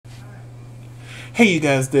Hey you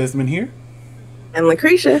guys, Desmond here. And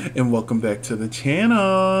LaCresha. And welcome back to the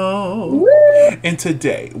channel. Woo! And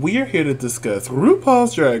today we are here to discuss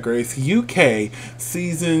RuPaul's Drag Race UK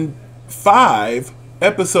Season 5,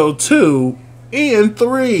 Episode 2 and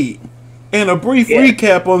 3. And a brief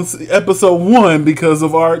recap on Episode 1 because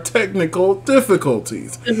of our technical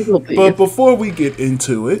difficulties. But before we get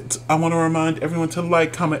into it, I want to remind everyone to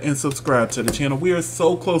like, comment, and subscribe to the channel. We are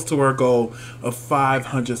so close to our goal of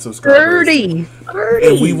 500 subscribers. 30.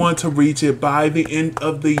 And we want to reach it by the end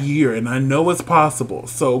of the year. And I know it's possible.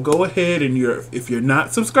 So go ahead and if you're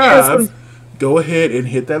not subscribed, go ahead and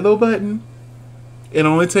hit that little button. It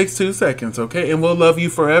only takes 2 seconds, okay? And we'll love you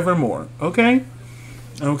forevermore, okay?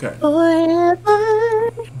 Okay.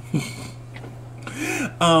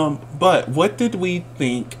 But what did we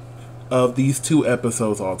think of these 2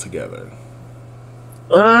 episodes altogether?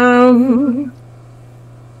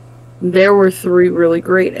 There were 3 really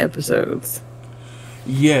great episodes.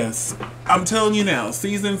 Yes, I'm telling you now,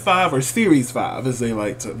 season 5 or series 5, as they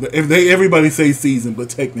like to. Everybody say season,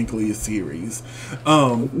 but technically a series.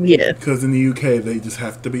 Yeah. Because in the UK they just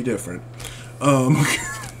have to be different.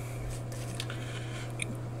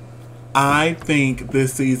 I think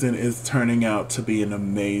this season is turning out to be an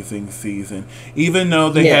amazing season. Even though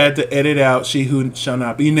they had to edit out "She Who Shall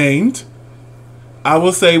Not Be Named." I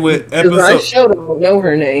will say with episode... I sure don't know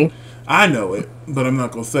her name. I know it, but I'm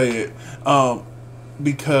not going to say it.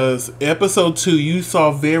 Because episode 2, you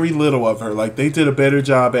saw very little of her. Like, they did a better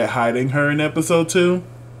job at hiding her in episode 2.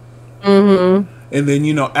 Mm-hmm. And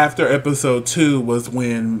then, after episode 2 was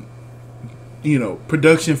when...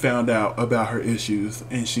 production found out about her issues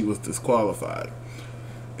and she was disqualified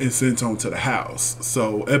and sent home to the house.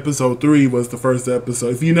 So episode 3 was the first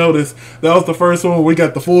episode. If you notice, that was the first one where we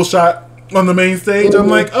got the full shot on the main stage. I'm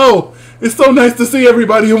like, oh, it's so nice to see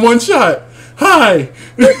everybody in one shot. Hi.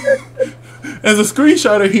 As a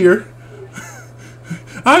screenshotter here,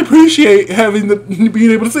 I appreciate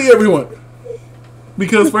being able to see everyone.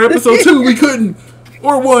 Because for episode 2 we couldn't.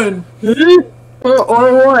 Or 1. Or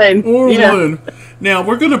one. Now,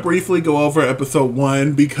 we're going to briefly go over episode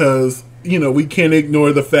 1 because, we can't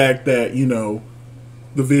ignore the fact that,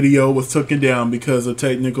 the video was taken down because of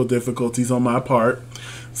technical difficulties on my part.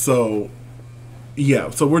 So, yeah.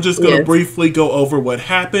 So, we're just going to briefly go over what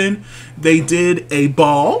happened. They did a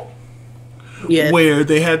ball where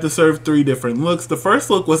they had to serve 3 different looks. The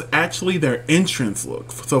first look was actually their entrance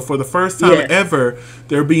look. So for the first time ever,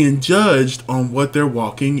 they're being judged on what they're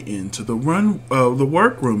walking into the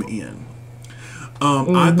workroom in.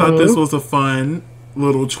 I thought this was a fun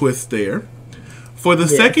little twist there. For the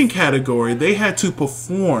second category, they had to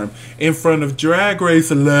perform in front of Drag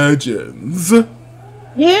Race legends.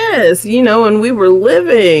 Yes, and we were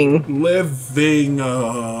living.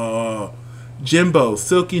 Jimbo,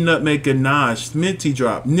 Silky Nutmeg Ganache, Minty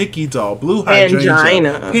Drop, Nikki Doll, Blue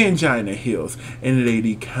Hydrangea, Pangina Hills, and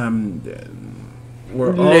Lady Camden.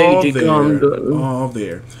 We're all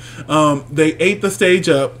there. They ate the stage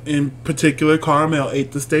up. In particular, Carmel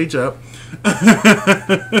ate the stage up.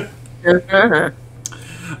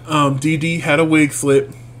 Dee Dee had a wig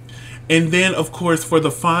slip. And then, of course, for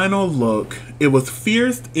the final look, it was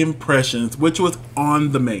Fierce Impressions, which was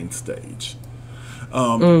on the main stage.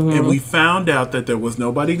 And we found out that there was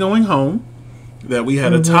nobody going home, that we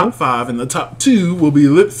had a top 5, and the top 2 will be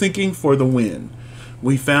lip-syncing for the win.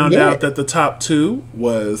 We found out that the top 2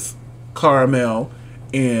 was Caramel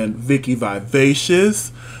and Vicky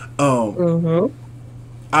Vivacious. I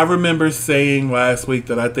remember saying last week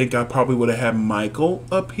that I think I probably would have had Michael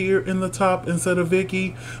up here in the top instead of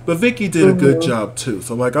Vicky, but Vicky did a good job too.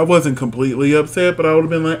 So, I wasn't completely upset, but I would have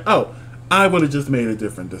been like, oh, I would have just made a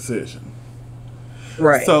different decision.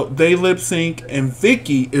 Right. So they lip sync, and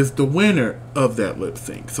Vicky is the winner of that lip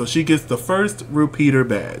sync. So she gets the first repeater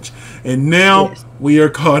badge. And now we are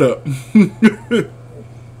caught up.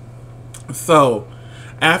 So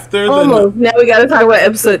after now we got to talk about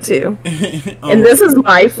episode 2. And this is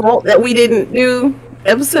my fault that we didn't do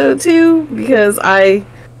episode 2 because I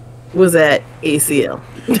was at ACL.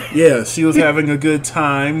 Yeah, she was having a good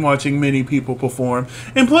time watching many people perform.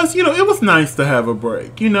 And plus, it was nice to have a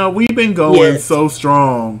break. We've been going so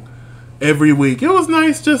strong every week. It was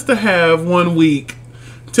nice just to have 1 week,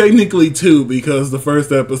 technically 2, because the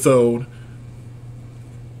first episode,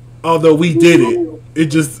 although we did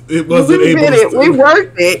it wasn't able to. We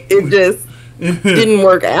worked it. It just didn't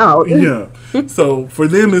work out. Yeah. So for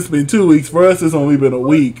them, it's been 2 weeks. For us, it's only been a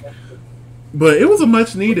week. But it was a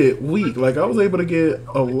much needed week. I was able to get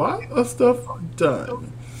a lot of stuff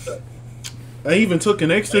done. I even took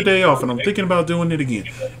an extra day off, and I'm thinking about doing it again.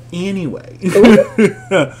 Anyway.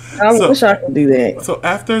 I wish I could do that. So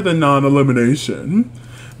after the non-elimination,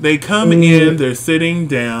 they come in, they're sitting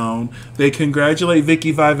down, they congratulate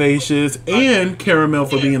Vicky Vivacious and Caramel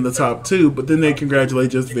for being the top two, but then they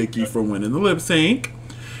congratulate just Vicky for winning the lip sync.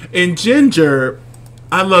 And Ginger,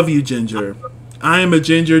 I love you, Ginger. I am a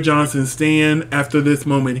Ginger Johnson stan after this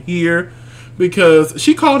moment here. Because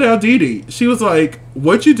she called out Dee Dee. She was like,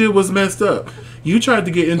 what you did was messed up. You tried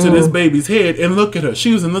to get into this baby's head, and look at her.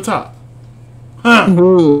 She was in the top. Huh.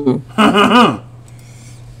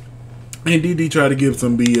 And Dee Dee tried to give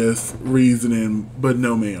some BS reasoning, but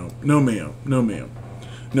no ma'am. No ma'am. No ma'am.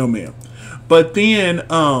 No ma'am. But then,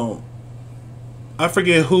 I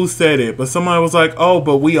forget who said it, but somebody was like, oh,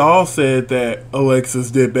 but we all said that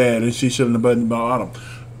Alexis did bad and she shouldn't have been bottom.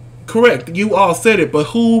 Correct. You all said it, but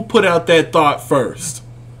who put out that thought first?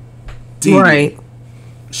 Dee Dee. Right.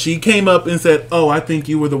 She came up and said, oh, I think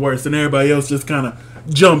you were the worst, and everybody else just kind of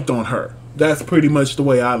jumped on her. That's pretty much the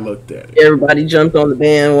way I looked at it. Everybody jumped on the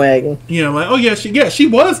bandwagon. Yeah, like, oh yeah, she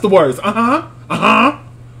was the worst.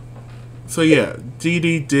 So yeah, Dee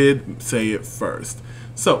Dee did say it first.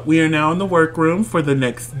 So we are now in the workroom for the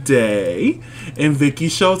next day, and Vicky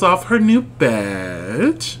shows off her new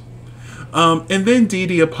badge. And then Dee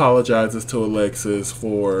Dee apologizes to Alexis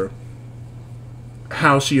for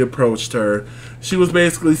how she approached her. She was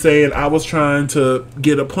basically saying, I was trying to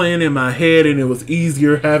get a plan in my head, and it was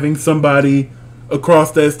easier having somebody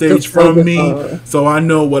across that stage from me, so I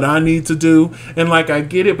know what I need to do. And like, I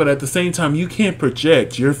get it, but at the same time, you can't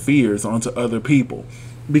project your fears onto other people.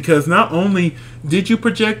 Because not only did you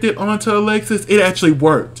project it onto Alexis, it actually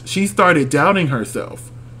worked. She started doubting herself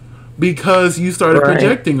because you started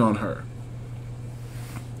projecting on her.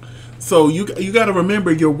 So you got to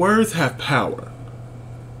remember, your words have power,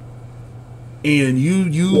 and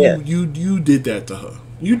you did that to her.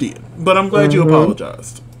 You did, but I'm glad you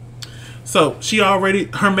apologized. So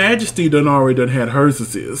Her Majesty done had hers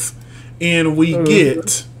assist, and we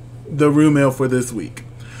get the room mail for this week.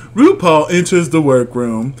 RuPaul enters the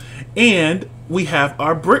workroom, and we have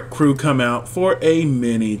our Brit crew come out for a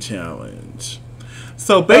mini challenge.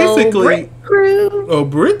 So basically,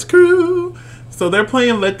 Brit crew. So they're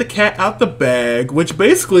playing Let the Cat Out the Bag, which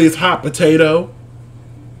basically is hot potato.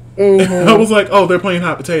 I was like, oh, they're playing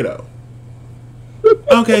hot potato.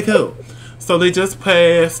 Okay, cool. So they just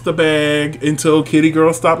pass the bag until Kitty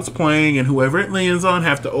Girl stops playing, and whoever it lands on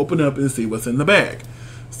have to open up and see what's in the bag.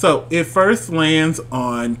 So it first lands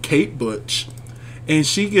on Kate Butch, and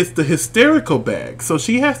she gets the hysterical bag. So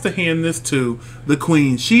she has to hand this to the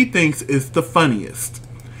queen she thinks is the funniest.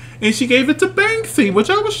 And she gave it to Banksy, which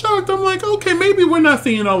I was shocked. I'm like, okay, maybe we're not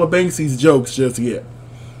seeing all of Banksy's jokes just yet.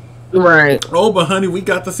 Right. Oh, but honey, we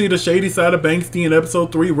got to see the shady side of Banksy in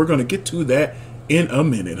episode 3. We're going to get to that in a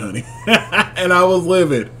minute, honey. And I was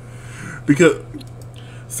livid.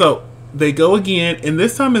 So they go again, and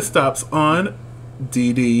this time it stops on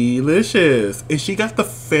Dee Dee Licious. And she got the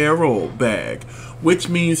feral bag, which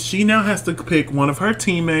means she now has to pick one of her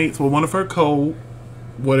teammates, or one of her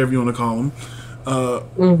whatever you want to call them,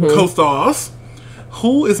 co-stars,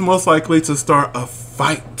 who is most likely to start a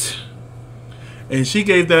fight. And she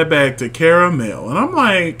gave that bag to Caramel. And I'm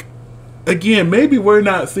like, again, maybe we're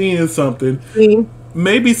not seeing something.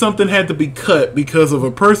 Maybe something had to be cut because of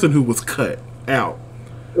a person who was cut out.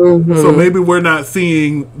 So maybe we're not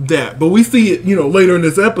seeing that. But we see it, later in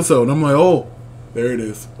this episode. I'm like, oh, there it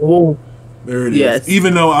is. Oh, there it is.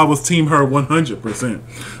 Even though I was team her 100%.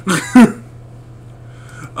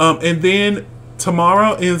 And then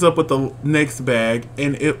Tamara ends up with the next bag.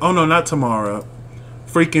 And not Tamara.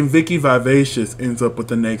 Freaking Vicky Vivacious ends up with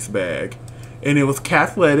the next bag. And it was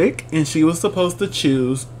Cathletic, and she was supposed to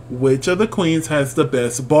choose which of the queens has the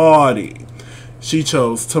best body. She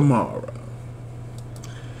chose Tamara.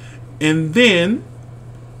 And then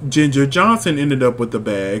Ginger Johnson ended up with the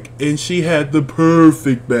bag, and she had the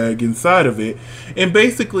perfect bag inside of it. And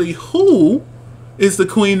basically, who is the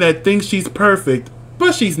queen that thinks she's perfect,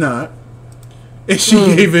 but she's not? And she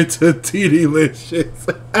gave it to Dee Dee Licious.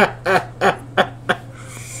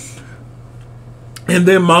 And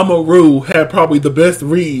then Mama Ru had probably the best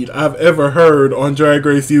read I've ever heard on Drag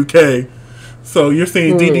Race UK. So you're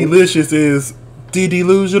saying Dee Dee Licious is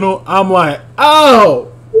Dee-delusional? I'm like,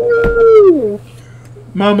 oh! Woo.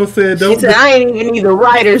 Mama said, "Don't." She said, "I ain't even need the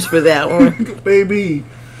writers for that one, baby,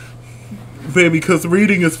 because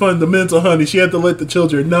reading is fundamental, honey." She had to let the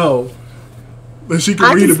children know that she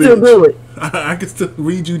can read a bit. I can still do it. I can still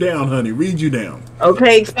read you down, honey. Read you down.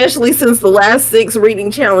 Okay, especially since the last 6 reading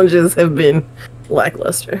challenges have been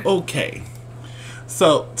lackluster. Okay,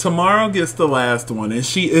 So tomorrow gets the last one, and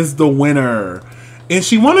she is the winner. And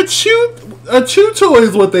she won a chew toy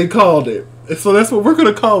is what they called it. So that's what we're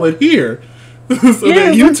gonna call it here. So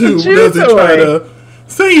that YouTube doesn't try to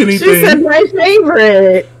say anything. She said my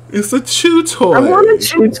favorite. It's a chew toy. I want a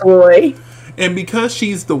chew toy. And because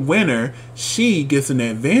she's the winner, she gets an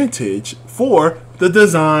advantage for the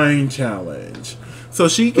design challenge. So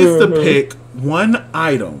she gets to pick one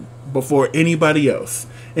item before anybody else.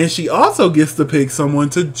 And she also gets to pick someone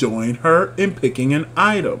to join her in picking an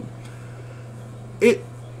item.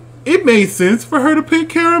 It made sense for her to pick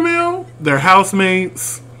Caramel. They're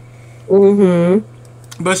housemates.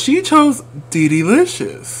 But she chose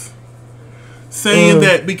Dee-Delicious, saying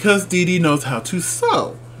that because Dee knows how to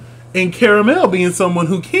sew. And Caramel, being someone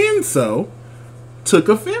who can sew, took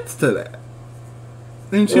offense to that.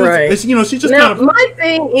 And she was, you know, she just kind of... my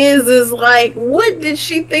thing is like, what did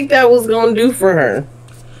she think that was going to do for her?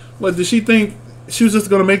 What, did she think she was just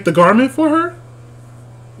going to make the garment for her?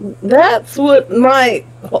 That's what my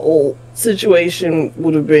whole situation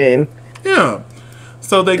would have been. Yeah.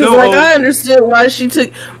 So they go... Like, I understood why she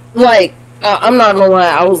took... Like, I'm not going to lie,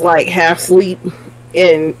 I was like half asleep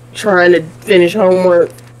and trying to finish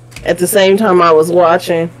homework at the same time I was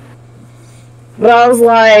watching. But I was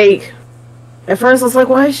like... At first I was like,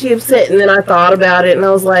 why is she upset? And then I thought about it and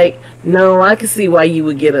I was like, no, I can see why you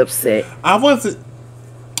would get upset. I wasn't...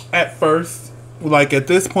 At first... Like, at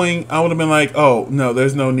this point, I would have been like, oh, no,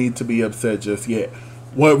 there's no need to be upset just yet.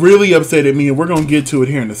 What really upsetted me, and we're going to get to it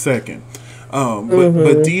here in a second,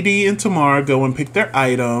 but Dee and Tamara go and pick their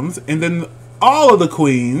items, and then all of the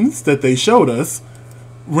queens that they showed us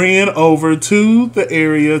ran over to the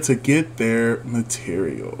area to get their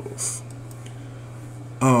materials.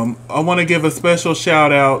 I want to give a special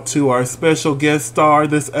shout out to our special guest star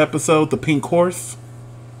this episode, the Pink Horse.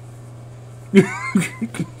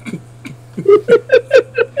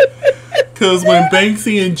 Because when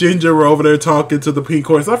Banksy and Ginger were over there talking to the Pink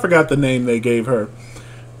Horse, I forgot the name they gave her.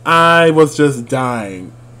 I was just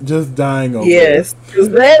dying over it. Yes, because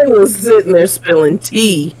that was sitting there spilling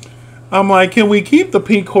tea. I'm like, can we keep the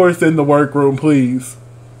Pink Horse in the workroom, please?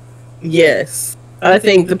 Yes. I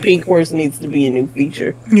think the Pink Horse needs to be a new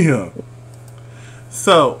feature. Yeah.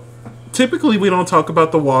 So, typically we don't talk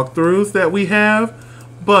about the walkthroughs that we have,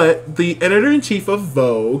 but the editor-in-chief of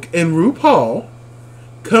Vogue and RuPaul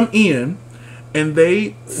come in, and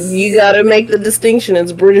they... You gotta make the distinction.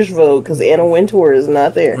 It's British Vogue, because Anna Wintour is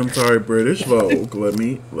not there. I'm sorry, British Vogue. Let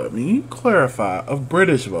me clarify. Of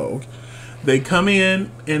British Vogue, they come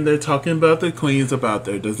in, and they're talking about the queens, about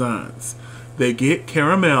their designs. They get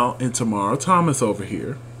Caramel and Tamara Thomas over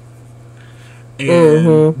here.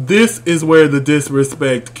 And this is where the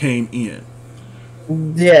disrespect came in.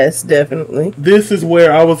 Yes, definitely. This is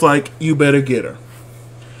where I was like, you better get her.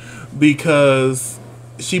 Because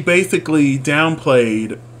she basically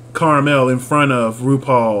downplayed Caramel in front of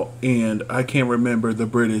RuPaul and I can't remember the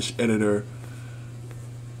British editor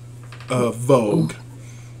of Vogue.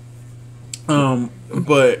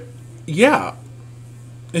 But yeah.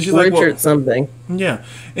 And she's Richard like, well, something. Yeah.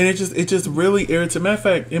 And it just really irritated. Matter of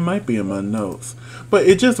fact, it might be in my notes. But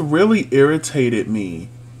it just really irritated me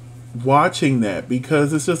watching that,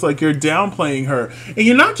 because it's just like you're downplaying her, and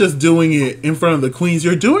you're not just doing it in front of the queens,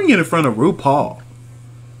 you're doing it in front of RuPaul,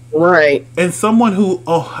 right? And someone who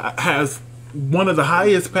has one of the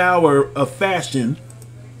highest power of fashion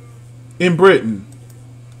in Britain.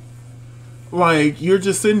 Like, you're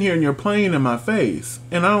just sitting here and you're playing in my face,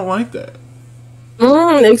 and I don't like that.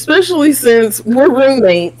 Especially since we're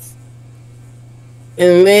roommates,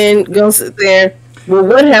 and then go sit there. Well,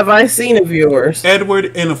 what have I seen of yours?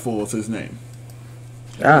 Edward Eniful is his name.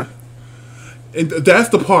 Ah. And that's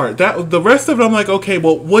the part. The rest of it, I'm like, okay,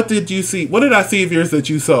 well, what did you see? What did I see of yours that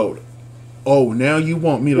you sold? Oh, now you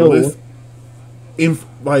want me to list?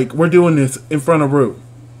 Like, we're doing this in front of Ru.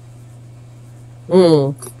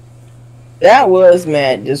 That was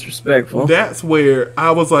mad disrespectful. That's where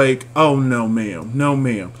I was like, oh, no, ma'am. No,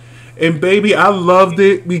 ma'am. And, baby, I loved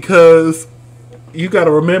it because... You got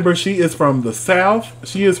to remember, she is from the South.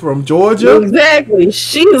 She is from Georgia. Exactly.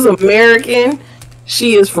 She is American.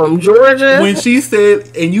 She is from Georgia. When she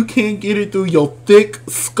said, and you can't get it through your thick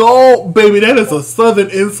skull, baby, that is a Southern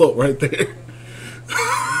insult right there.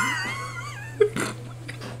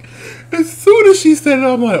 As soon as she said it,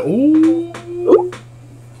 I'm like, ooh.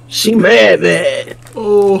 She mad.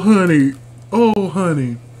 Oh, honey.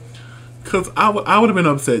 Because I would have been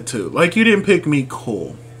upset, too. Like, you didn't pick me,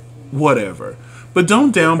 cool. Whatever. But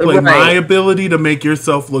don't downplay my ability to make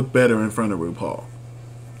yourself look better in front of RuPaul.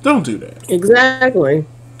 Don't do that. Exactly.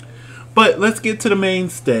 But let's get to the main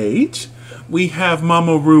stage. We have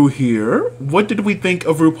Mama Ru here. What did we think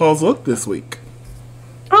of RuPaul's look this week?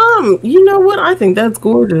 You know what? I think that's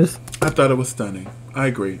gorgeous. I thought it was stunning. I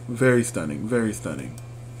agree. Very stunning. Very stunning.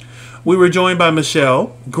 We were joined by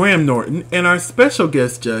Michelle, Graham Norton, and our special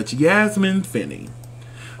guest judge, Yasmin Finney.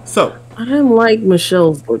 So, I didn't like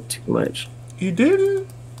Michelle's look too much. You didn't?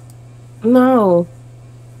 No.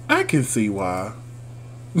 I can see why.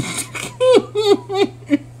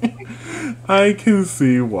 I can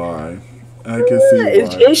see why.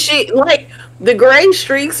 Is she, like, the gray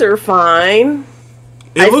streaks are fine.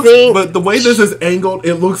 But the way this is angled,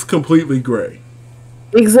 it looks completely gray.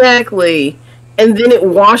 Exactly. And then it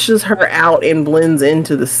washes her out and blends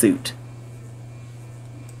into the suit.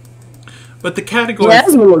 But the category...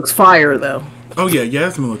 Yasmin looks fire, though. Oh, yeah.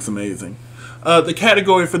 Yasmin looks amazing. The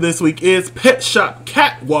category for this week is Pet Shop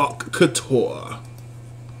Catwalk Couture.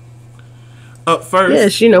 Up first...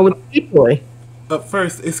 Yes, you know, with the boy. Up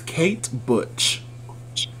first is Kate Butch.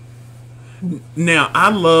 Now, I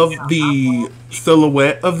love the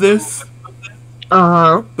silhouette of this.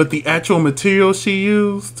 But the actual material she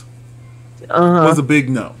used was a big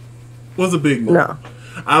no. No.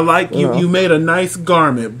 I like you. You made a nice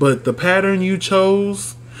garment, but the pattern you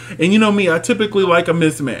chose, and you know me, I typically like a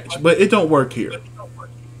mismatch, but it don't work here.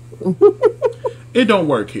 It don't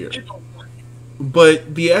work here.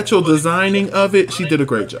 But the actual designing of it, she did a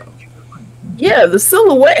great job. Yeah, the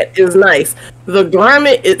silhouette is nice. The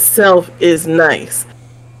garment itself is nice.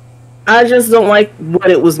 I just don't like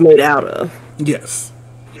what it was made out of. Yes.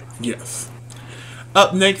 Yes.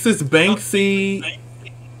 Up next is Banksy.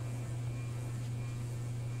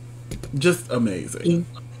 Just amazing.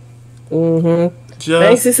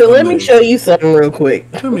 Banksy said, let me show you something real quick.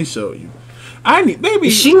 Let me show you. Maybe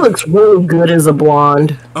she looks really good as a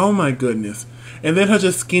blonde. Oh my goodness. And then her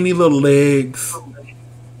just skinny little legs.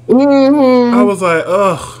 I was like,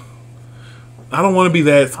 ugh. I don't want to be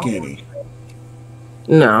that skinny.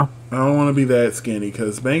 No. I don't want to be that skinny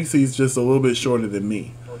because Banksy's just a little bit shorter than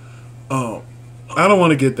me. I don't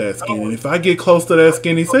want to get that skinny. And if I get close to that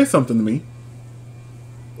skinny, say something to me.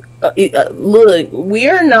 Look, we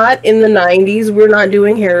are not in the 90s. We're not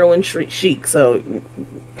doing heroin chic, so...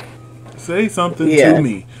 Say something to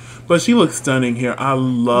me. But she looks stunning here. I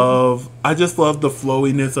just love the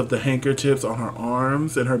flowiness of the handkerchiefs on her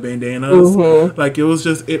arms and her bandanas. Like,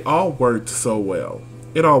 it all worked so well.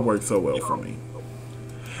 It all worked so well for me.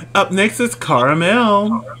 Up next is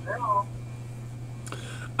Caramel.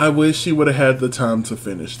 I wish she would have had the time to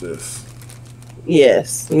finish this.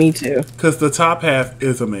 Yes, me too. Because the top half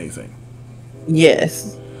is amazing.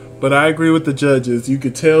 Yes. But I agree with the judges. You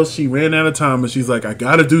could tell she ran out of time, but she's like, I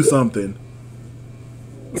gotta do something.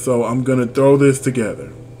 So I'm gonna throw this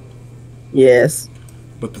together. Yes.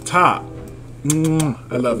 But the top,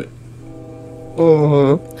 I love it.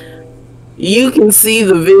 You can see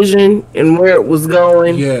the vision and where it was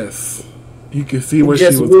going. Yes. You can see where she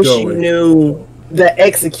was going. Just wish you knew the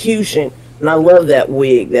execution. And I love that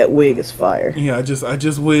wig. That wig is fire. Yeah, I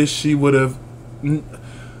just wish she would have...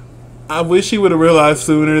 I wish she would have realized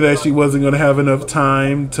sooner that she wasn't going to have enough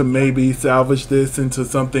time to maybe salvage this into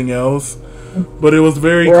something else. But it was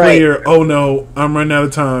very clear, oh no, I'm running out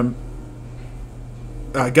of time.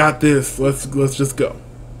 I got this. Let's just go.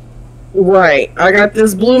 Right. I got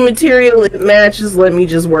this blue material. It matches. Let me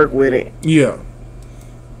just work with it. Yeah.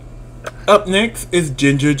 Up next is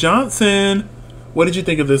Ginger Johnson. What did you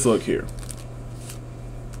think of this look here?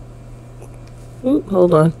 Ooh,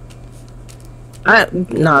 hold on.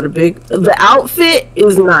 Not a big... The outfit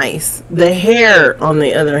is nice. The hair, on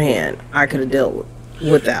the other hand, I could have dealt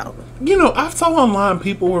without. You know, I saw online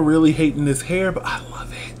people were really hating this hair, but I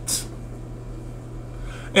love it.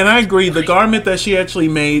 And I agree, the garment that she actually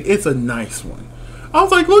made, it's a nice one. I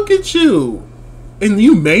was like, look at you. And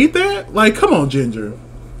you made that? Like, come on, Ginger.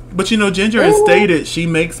 But you know, Ginger has stated she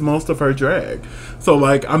makes most of her drag. So,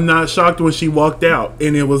 like, I'm not shocked when she walked out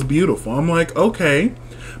and it was beautiful. I'm like, okay.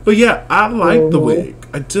 But yeah, I like the wig.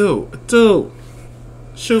 I do.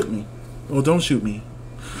 Shoot me. Well, don't shoot me.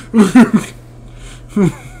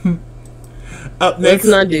 Up next, let's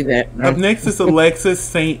not do that. Up next is Alexis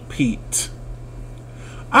St. Pete.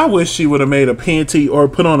 I wish she would have made a panty or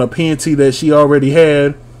put on a panty that she already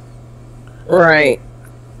had. Right.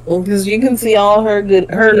 Because you can see all her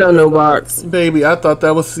no box. Baby, I thought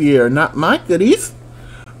that was Sierra, not my goodies.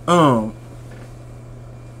 I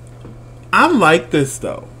like this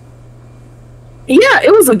though. Yeah,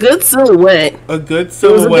 it was a good silhouette. A good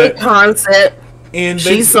silhouette. It was a good concept. And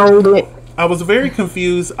she sold it. I was very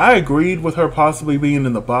confused. I agreed with her possibly being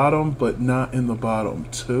in the bottom, but not in the bottom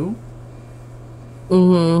too.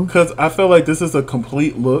 Because I feel like this is a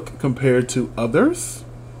complete look compared to others.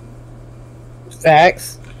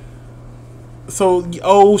 Facts. So,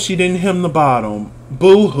 oh, she didn't hem the bottom.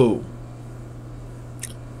 Boo-hoo.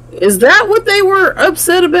 Is that what they were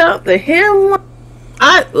upset about? The hairline?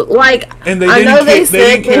 And I know they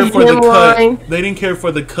didn't care for the line. cut. They didn't care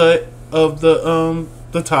for the cut of the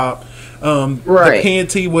top. Right. The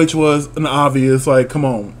panty, which was an obvious, like, come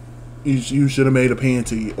on, you should have made a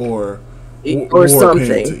panty or something.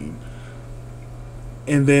 Panty.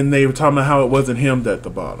 And then they were talking about how it wasn't hemmed at the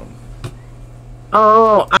bottom.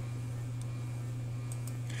 Oh.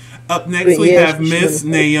 Up next, we have Miss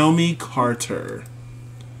Naomi Carter.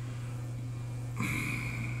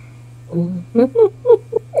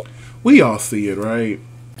 We all see it, right?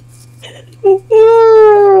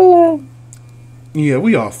 Yeah,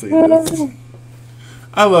 we all see this.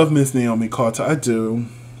 I love Miss Naomi Carter. I do.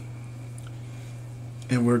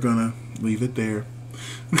 And we're gonna leave it there.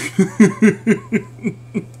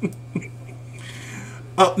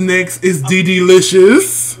 Up next is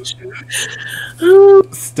D-Delicious.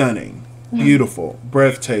 Stunning. Beautiful.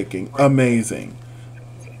 Breathtaking. Amazing.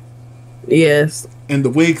 Yes. And the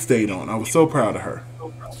wig stayed on. I was so proud of her.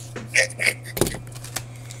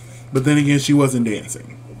 But then again, she wasn't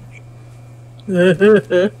dancing. What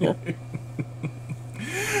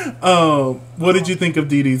did you think of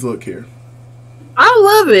Dee Dee's look here?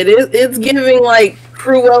 I love it. It's giving like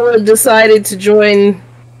Cruella decided to join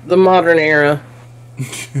the modern era.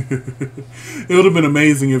 It would have been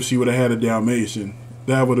amazing if she would have had a Dalmatian.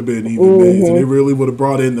 That would have been even amazing. It really would have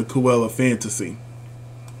brought in the Cruella fantasy.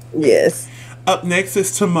 Yes. Up next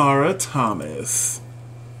is Tamara Thomas.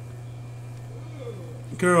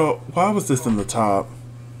 Girl, why was this in the top?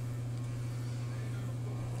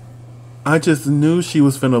 I just knew she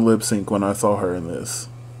was finna lip sync when I saw her in this.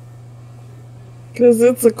 Because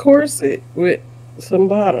it's a corset with some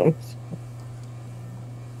bottoms.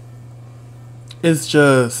 It's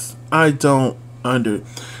just, I don't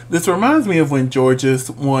This reminds me of when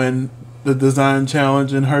Georges won the design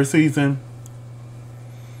challenge in her season.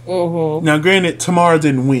 Now, granted, Tamara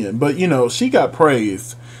didn't win, but you know, she got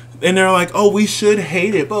praised. And they're like, oh, we should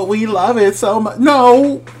hate it, but we love it so much.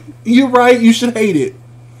 No, you're right, you should hate it.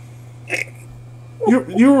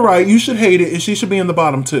 You're right, you should hate it, and she should be in the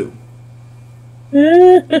bottom too.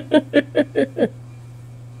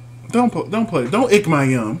 Don't ick my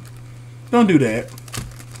yum. Don't do that.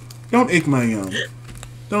 Don't ick my yum.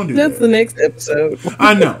 Don't do that. That's the next episode.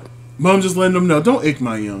 I know. But I'm just letting them know. Don't ick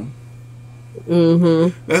my yum.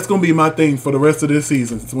 That's going to be my thing for the rest of this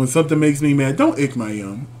season. So when something makes me mad, don't ick my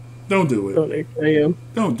yum. Don't do it. Don't ick my yum.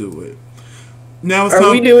 Don't do it. Now it's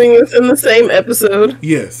Are we doing this in the same episode?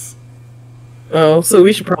 Yes. Oh, so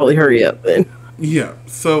we should probably hurry up then. Yeah.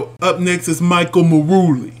 So up next is Michael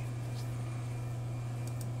Maruli.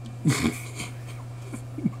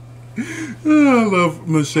 Oh, I love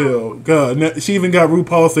Michelle. God, she even got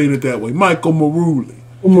RuPaul saying it that way. Michael Maruli.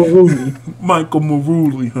 Michael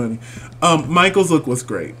Maruli, honey. Michael's look was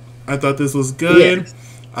great. I thought this was good. Yes.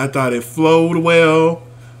 I thought it flowed well.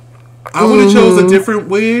 I would have chose a different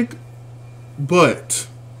wig, but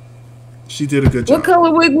she did a good job. What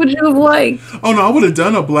color wig would you have liked? Oh no, I would have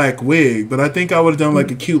done a black wig, but I think I would have done like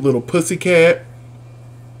a cute little pussycat.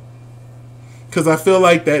 Because I feel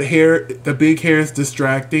like that hair, the big hair, is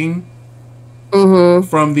distracting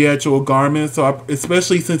from the actual garment. So,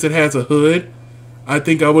 especially since it has a hood, I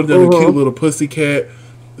think I would have done a cute little pussycat,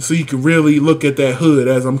 so you can really look at that hood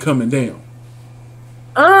as I'm coming down.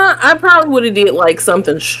 I probably would have did like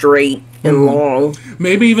something straight and long.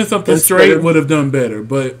 Maybe even something straight would have done better.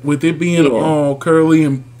 But with it being all curly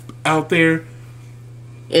and out there,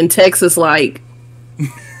 in Texas, like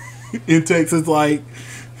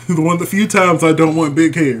the few times I don't want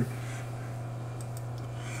big hair.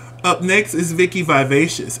 Up next is Vicky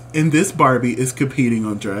Vivacious, and this Barbie is competing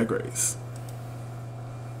on Drag Race.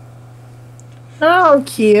 Oh,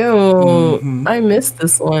 cute. I missed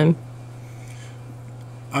this one.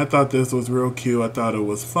 I thought this was real cute. I thought it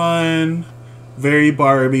was fun. Very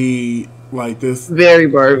Barbie, like this. Very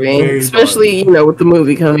Barbie. Especially, Barbie. With the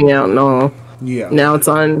movie coming out and all. Yeah. Now it's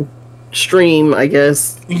on stream, I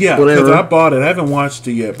guess. Yeah, because I bought it. I haven't watched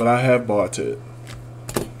it yet, but I have bought it.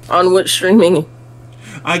 On what streaming?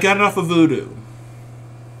 I got it off of Vudu.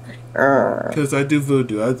 Because I do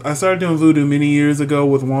Vudu. I started doing Vudu many years ago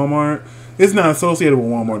with Walmart. It's not associated with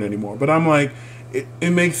Walmart anymore, but I'm like, it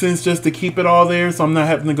makes sense just to keep it all there, so I'm not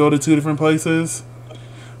having to go to two different places.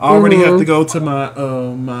 I already have to go to my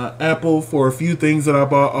my Apple for a few things that I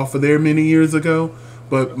bought off of there many years ago,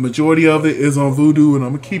 but majority of it is on Vudu, and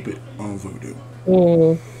I'm gonna keep it on Vudu.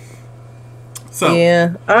 So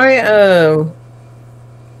yeah, I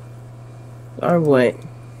went.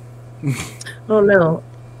 Oh no.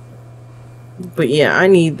 But yeah, I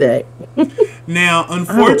need that. Now,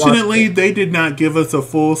 unfortunately, they did not give us a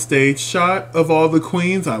full stage shot of all the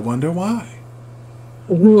queens. I wonder why.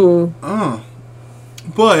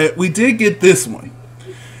 But we did get this one.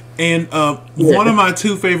 And one of my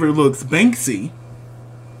two favorite looks, Banksy,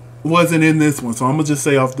 wasn't in this one. So I'm going to just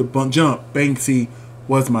say off the jump, Banksy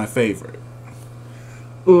was my favorite.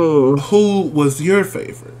 Who was your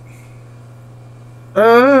favorite?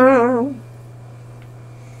 I'm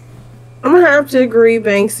going to have to agree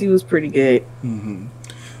Banksy was pretty good.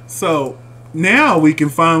 So now we can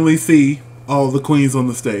finally see all the queens on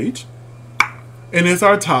the stage. And it's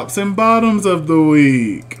our tops and bottoms of the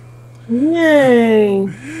week. Yay.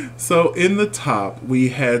 So in the top, we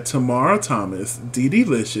had Tamara Thomas, Dee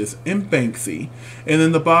Licious, and Banksy. And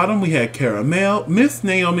in the bottom, we had Caramel, Miss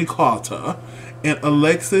Naomi Carter, and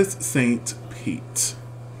Alexis St. Pete.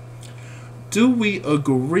 Do we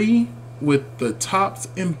agree with the tops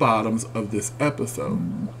and bottoms of this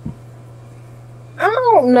episode? I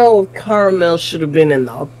don't know if Caramel should have been in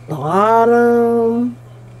the bottom.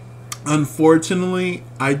 Unfortunately,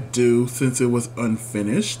 I do, since it was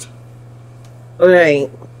unfinished. Right.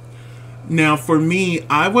 Now, for me,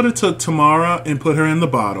 I would have took Tamara and put her in the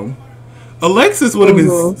bottom. Alexis would have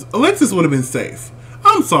been safe.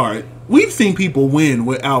 I'm sorry. We've seen people win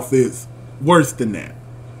with outfits worse than that.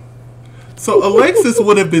 So Alexis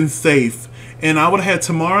would have been safe, and I would have had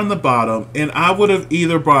Tamara in the bottom, and I would have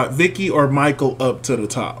either brought Vicky or Michael up to the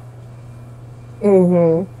top.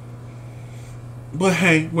 But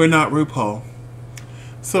hey, we're not RuPaul.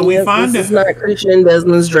 So we find this is not Christian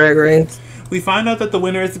Desmond's Drag Race. We find out that the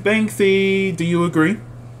winner is Banksy. Do you agree?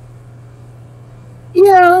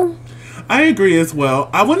 Yeah. I agree as well.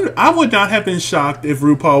 I would not have been shocked if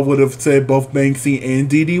RuPaul would have said both Banksy and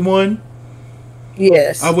Dee won.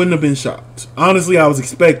 Yes. I wouldn't have been shocked. Honestly, I was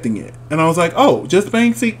expecting it. And I was like, oh, just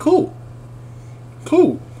Banksy? Cool.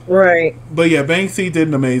 Right. But yeah, Banksy did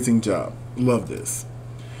an amazing job. Love this.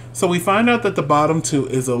 So we find out that the bottom two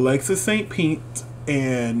is Alexis St. Pete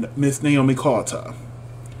and Miss Naomi Carter.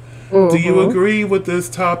 Do you agree with this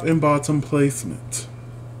top and bottom placement?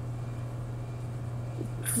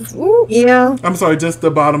 Yeah. I'm sorry, just the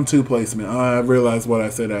bottom two placement. I realized what I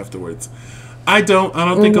said afterwards. I don't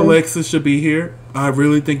think Alexis should be here. I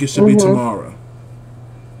really think it should be Tamara.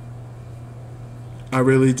 I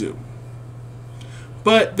really do.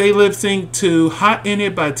 But they lip sync to Hot In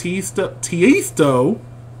It by Tiesto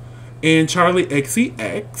and Charlie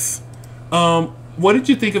XCX. What did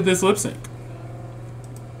you think of this lip sync?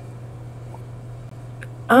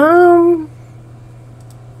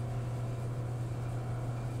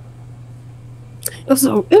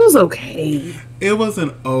 It was okay. It was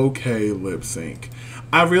an okay lip sync.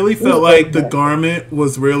 I really felt like the garment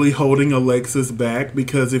was really holding Alexis back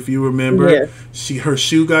because if you remember, her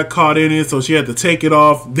shoe got caught in it, so she had to take it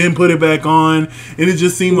off, then put it back on, and it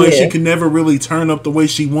just seemed like she could never really turn up the way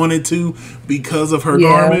she wanted to because of her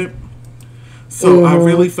garment. So I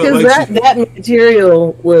really felt like that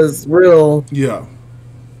material was real. Yeah.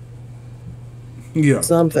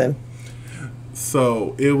 Something.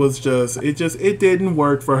 So it was it didn't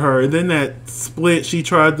work for her. And then that split she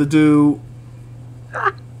tried to do,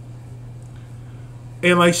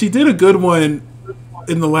 and like she did a good one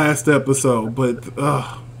in the last episode, but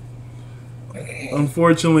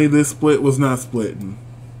unfortunately this split was not splitting.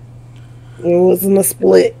 It wasn't a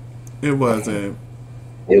split. It wasn't.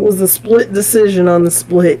 It was a split decision on the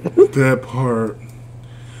split. That part.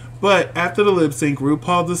 But after the lip sync,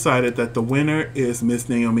 RuPaul decided that the winner is Miss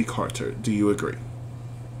Naomi Carter. Do you agree?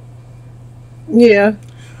 Yeah.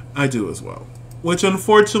 I do as well. Which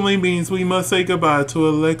unfortunately means we must say goodbye to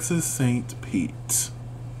Alexis St. Pete.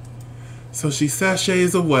 So she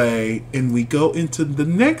sachets away and we go into the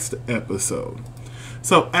next episode.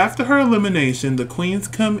 So after her elimination, the queens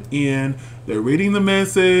come in, they're reading the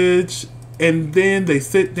message, and then they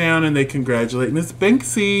sit down and they congratulate Miss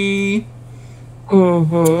Banksy.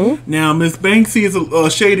 Now, Miss Banksy is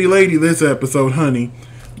a shady lady this episode, honey,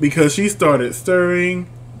 because she started stirring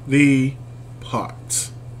the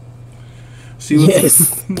pot. She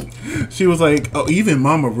was, she was like, oh, even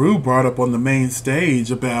Mama Ru brought up on the main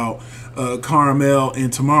stage about Caramel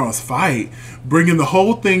and Tamara's fight, bringing the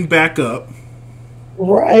whole thing back up.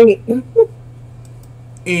 Right. And but,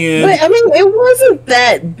 I mean, it wasn't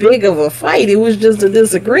that big of a fight. It was just a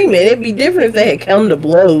disagreement. It'd be different if they had come to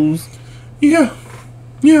blows. Yeah.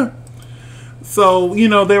 So,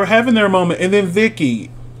 they were having their moment. And then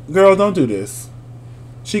Vicky, girl, don't do this.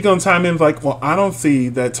 She gonna chime in like, well, I don't see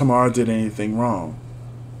that Tamara did anything wrong.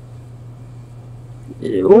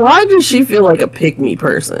 Why does she feel like a pick-me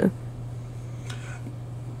person?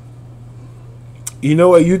 You know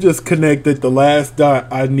what? You just connected the last dot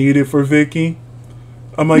I needed for Vicky.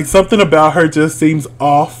 I'm like, something about her just seems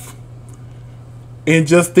off. And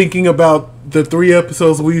just thinking about the 3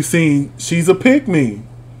 episodes we've seen, she's a pick-me.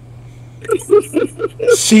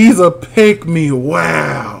 She's a pick-me.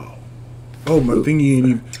 Wow. Oh, my thingy ain't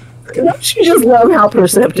even... Don't you just love how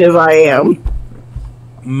perceptive I am?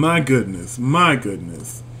 My goodness. My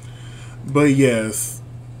goodness. But yes.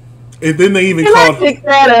 And then they even and called... I picked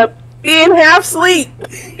that up in half sleep.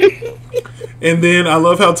 And then I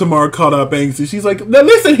love how Tamara called out Banksy. She's like, now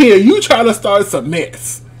listen here, you try to start some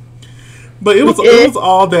mess. But it was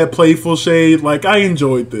all that playful shade. Like, I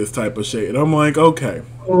enjoyed this type of shade. I'm like, okay.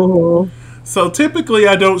 Mm-hmm. So typically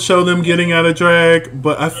I don't show them getting out of drag,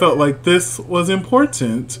 but I felt like this was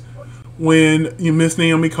important when Miss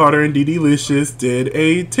Naomi Carter and Dee Licious did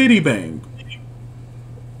a titty bang.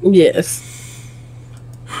 Yes.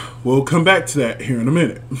 We'll come back to that here in a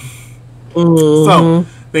minute. Mm-hmm. So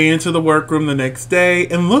they enter the workroom the next day,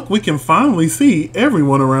 and look, we can finally see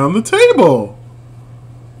everyone around the table.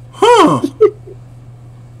 Huh.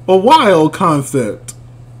 A wild concept.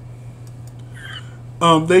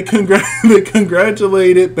 They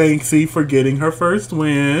congratulated Banksy for getting her first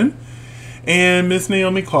win, and Miss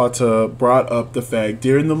Naomi Carter brought up the fact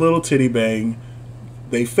during the little titty bang,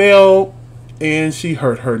 they fell, and she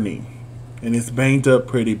hurt her knee, and it's banged up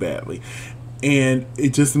pretty badly. And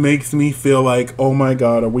it just makes me feel like, oh my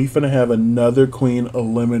God, are we finna have another queen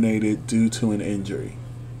eliminated due to an injury?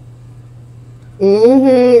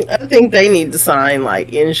 Mm-hmm. I think they need to sign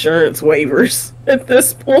like insurance waivers at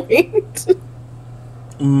this point.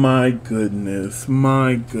 My goodness,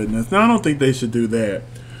 my goodness. Now I don't think they should do that,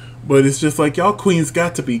 but it's just like, y'all queens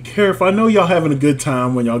got to be careful. I know y'all having a good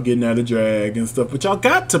time when y'all getting out of drag and stuff, but y'all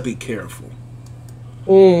got to be careful.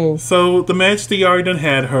 So the Majesty already done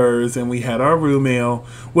had hers, and we had our room mail,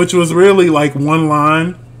 which was really like one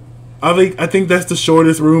line. I think that's the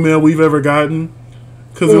shortest room mail we've ever gotten,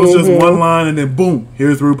 because it was just one line, and then boom,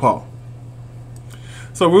 here's RuPaul.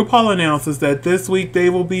 So RuPaul announces that this week they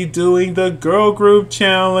will be doing the Girl Group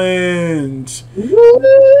Challenge.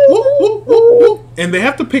 And they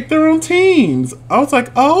have to pick their own teams. I was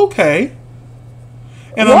like, oh, okay.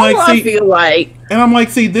 And I'm like, see, I feel like... And I'm like,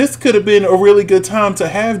 see, this could have been a really good time to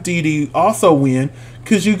have Dee also win,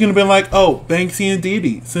 because you could have been like, oh, Banksy and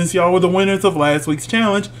Dee, since y'all were the winners of last week's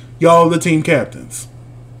challenge, y'all are the team captains.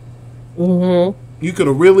 You could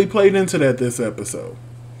have really played into that this episode.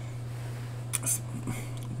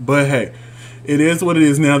 But hey, it is what it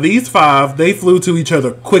is. Now, these 5, they flew to each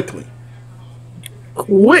other quickly.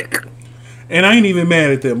 Quick. And I ain't even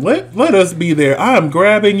mad at them. Let us be there. I am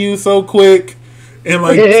grabbing you so quick. And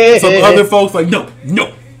like some other folks like, no,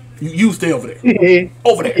 you stay over there.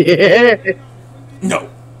 Over there. No.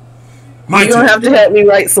 You're going to have to help me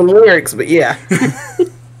write some lyrics, but yeah.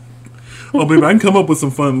 Oh, baby, I can come up with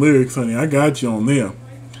some fun lyrics, honey. I got you on there.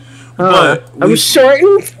 But I'm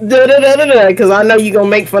shortened, because I know you're going to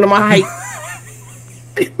make fun of my height.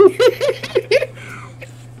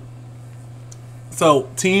 So,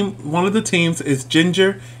 one of the teams is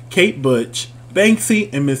Ginger, Kate Butch, Banksy,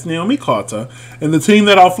 and Miss Naomi Carter. And the team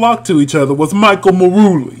that all flocked to each other was Michael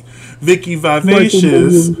Maruli, Vicky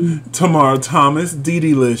Vivacious, Tamara Thomas,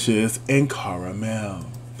 Dee Licious, and Caramel.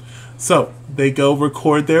 So, they go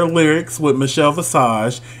record their lyrics with Michelle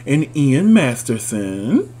Visage and Ian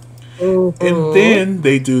Masterson. And then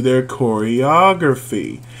they do their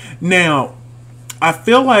choreography. Now, I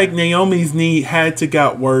feel like Naomi's knee had to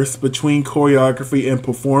got worse between choreography and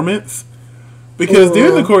performance. Because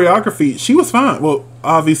during the choreography, she was fine. Well,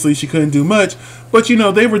 obviously she couldn't do much. But,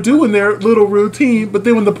 they were doing their little routine. But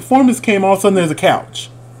then when the performance came, all of a sudden there's a couch.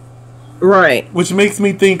 Right. Which makes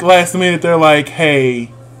me think last minute they're like,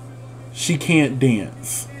 hey, she can't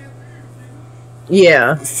dance.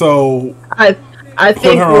 Yeah. So I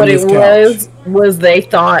think what it was they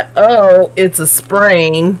thought, oh, it's a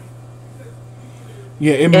sprain.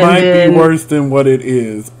 Yeah, it might be worse than what it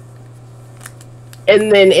is.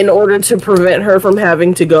 And then in order to prevent her from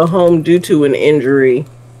having to go home due to an injury,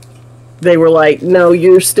 they were like, no,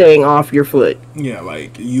 you're staying off your foot. Yeah,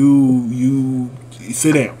 like, you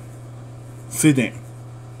sit down. Sit down.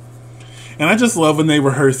 And I just love when they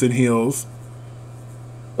rehearse in heels.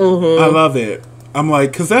 I love it. I'm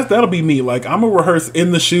like, because that'll be me. Like, I'm going to rehearse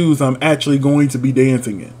in the shoes I'm actually going to be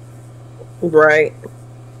dancing in. Right.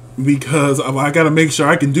 Because I got to make sure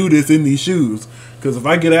I can do this in these shoes. Because if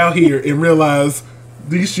I get out here and realize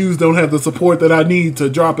these shoes don't have the support that I need to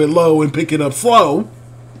drop it low and pick it up slow,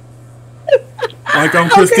 like I'm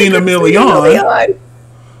Christina Milian,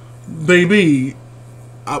 baby,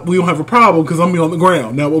 we don't have a problem because I'm on the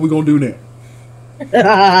ground. Now what we going to do now? I'm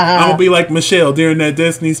gonna be like Michelle during that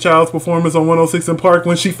Destiny's Child's performance on 106 in Park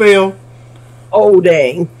when she fell. Oh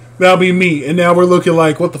dang! That'll be me, and now we're looking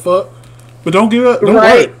like what the fuck. But don't give up. Don't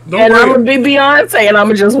right. worry. Don't and worry. I'm gonna be Beyonce, and I'm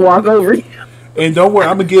gonna just walk over you. And don't worry,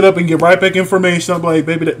 I'm gonna get up and get right back information. I'm like,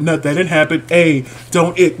 baby, that didn't happen. Hey,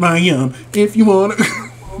 don't ick my yum if you wanna.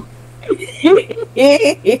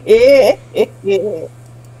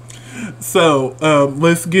 So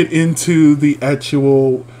let's get into the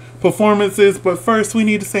actual performances. But first, we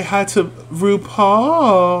need to say hi to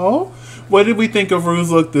RuPaul. What did we think of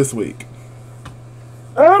Ru's look this week?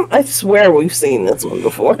 I swear we've seen this one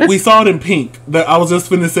before. We saw it in pink. That I was just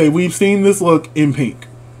gonna say we've seen this look in pink.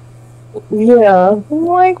 Yeah,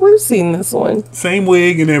 like we've seen this one. Same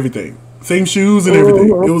wig and everything. Same shoes and everything.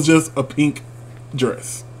 It was just a pink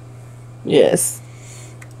dress. Yes.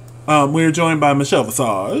 We're joined by Michelle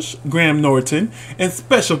Visage, Graham Norton, and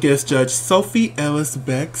special guest judge Sophie Ellis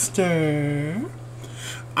Baxter.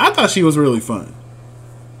 I thought she was really fun.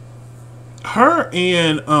 Her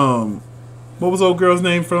and what was old girl's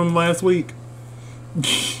name from last week?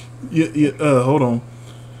 Hold on.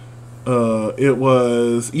 It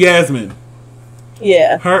was Yasmin.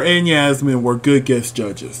 Yeah. Her and Yasmin were good guest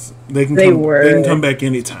judges. They can come back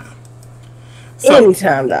anytime. So,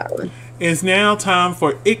 anytime, darling. It's now time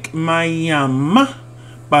for Ik Mayam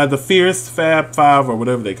by the Fierce Fab Five or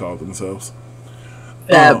whatever they call themselves.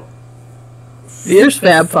 Fierce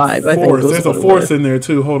Fab Five. I think there's a fourth in there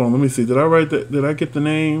too. Hold on, let me see. Did I write that? Did I get the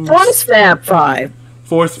name? Force Fab Five.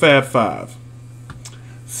 Force Fab Five.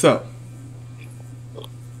 So,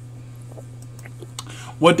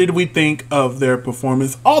 what did we think of their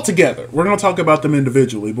performance altogether? We're going to talk about them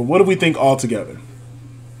individually, but what do we think altogether?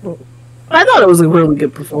 I thought it was a really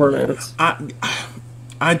good performance. I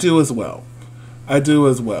do as well.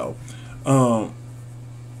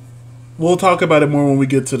 We'll talk about it more when we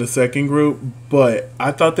get to the second group, but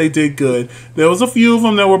I thought they did good. There was a few of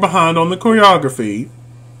them that were behind on the choreography.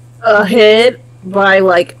 Ahead by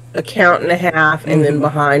like a count and a half, and then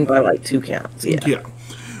behind by like 2 counts. Yeah.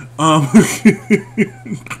 I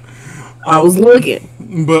was looking.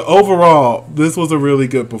 But overall, this was a really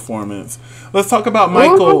good performance. Let's talk about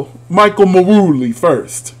Michael Maruli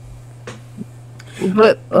first.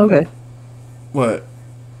 But okay. What?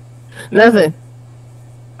 Nothing.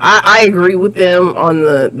 I agree with them on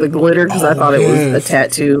the glitter because I thought it was a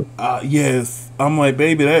tattoo. Yes. I'm like,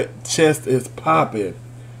 baby, that chest is popping.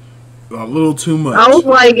 A little too much. I was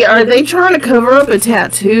like, are they trying to cover up a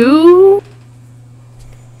tattoo?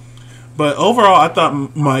 But overall, I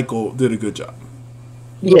thought Michael did a good job.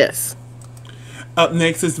 Yes. Up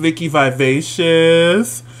next is Vicky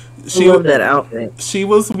Vivacious. I love that outfit. She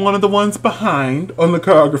was one of the ones behind on the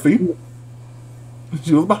choreography.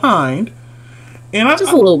 She was behind. And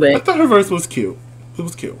just a little bit. I thought her verse was cute. It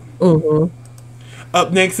was cute. Mm-hmm.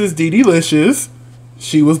 Up next is Dee Delicious.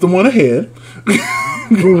 She was the one ahead.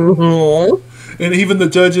 Mm-hmm. And even the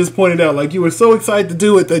judges pointed out, like, you were so excited to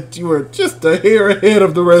do it that you were just a hair ahead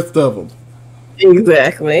of the rest of them.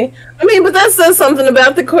 Exactly. I mean, but that says something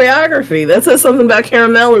about the choreography. That says something about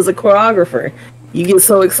Caramel as a choreographer. You get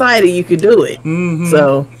so excited you could do it. Mm-hmm.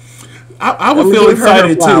 So I would feel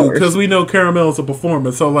excited too because we know Caramel's a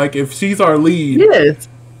performer. So like if she's our lead, yes,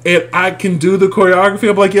 and I can do the choreography,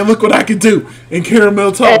 I'm like, yeah, look what I can do. And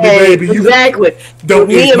Caramel taught me, baby. Exactly. Don't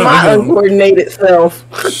me and my uncoordinated self.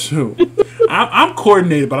 Shoot. I'm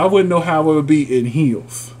coordinated, but I wouldn't know how it would be in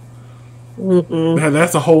heels. Man,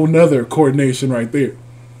 that's a whole nother coordination right there.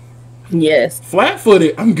 Yes.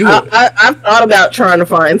 Flat-footed, I'm good. I've thought about trying to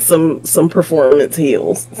find some performance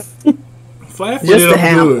heels. Flat-footed,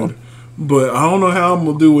 I'm good. But I don't know how I'm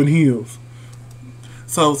going to do in heels.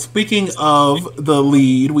 So, speaking of the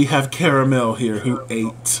lead, we have Caramel here who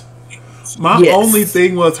ate. My only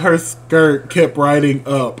thing was her skirt kept riding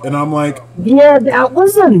up. And I'm like... Yeah, that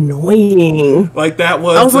was annoying. Like, that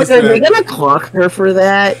was... I was like, are they going to clock her for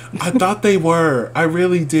that? I thought they were. I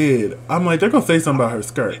really did. I'm like, they're going to say something about her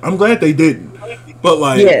skirt. I'm glad they didn't. But,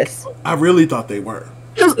 like, yes. I really thought they were.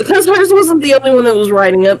 Because hers wasn't the only one that was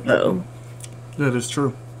riding up, though. That is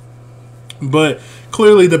true. But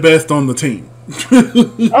clearly the best on the team.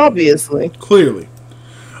 Obviously. Clearly.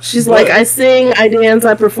 She's like, I sing, I dance,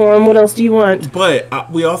 I perform. What else do you want?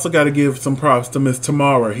 But we also got to give some props to Miss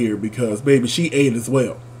Tamara here because, baby, she ate as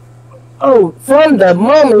well. Oh, from the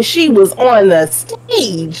moment she was on the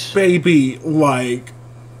stage. Baby, like,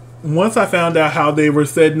 once I found out how they were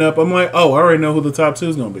setting up, I'm like, oh, I already know who the top 2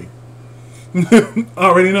 is going to be. I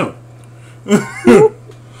already know.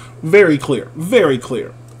 Very clear. Very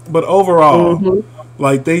clear. But overall,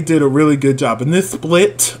 like, they did a really good job. And this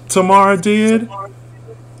split Tamara did,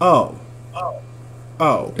 oh.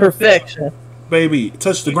 Perfection. baby,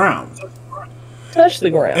 touch the ground. Touch the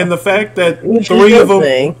ground. And the fact that Which three is of them,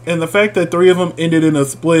 thing. and the fact that three of them ended in a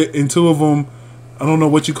split, and two of them, I don't know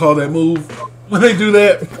what you call that move when they do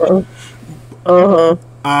that.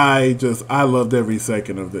 I loved every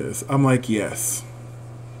second of this. I'm like, yes.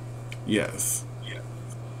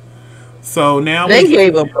 So now they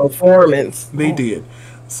gave a performance. They did.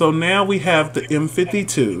 So now we have the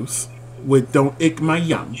M52s with "Don't Ick My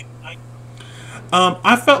Yum."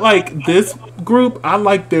 I felt like this group, I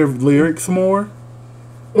like their lyrics more.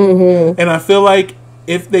 And I feel like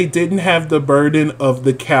if they didn't have the burden of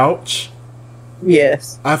the couch,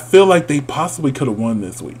 yes, I feel like they possibly could have won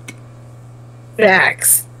this week.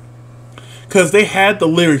 Facts. Because they had the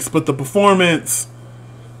lyrics, but the performance,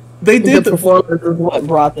 the performance is what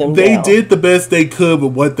brought them They down. did the best they could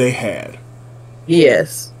with what they had.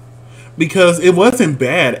 Yes. Because it wasn't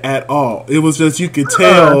bad at all. It was just, you could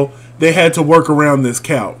tell they had to work around this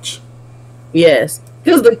couch. Yes.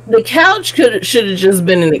 Because the couch should have just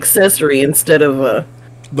been an accessory instead of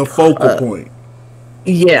the focal point.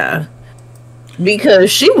 Yeah.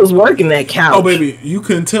 Because she was working that couch. Oh, baby, you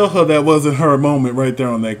couldn't tell her that wasn't her moment right there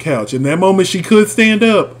on that couch. In that moment she could stand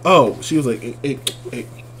up. Oh, she was like, hey.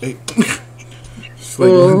 She's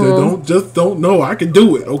like, don't know. I can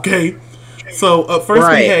do it, okay? So, first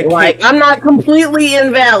we had Kate. Like, I'm not completely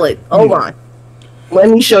invalid. Hold on. Let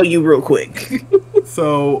me show you real quick.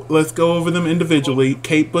 So, let's go over them individually.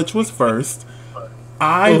 Kate Butch was first.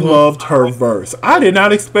 I loved her verse. I did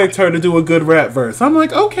not expect her to do a good rap verse. I'm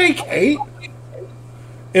like, okay, Kate.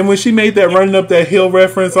 And when she made that running up that hill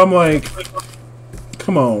reference, I'm like,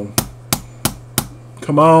 come on.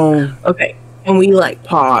 Okay. And we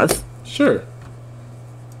pause. Sure.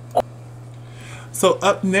 So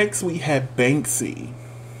up next we had Banksy.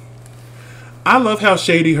 I love how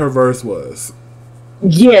shady her verse was.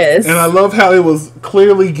 Yes. And I love how it was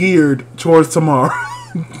clearly geared towards tomorrow.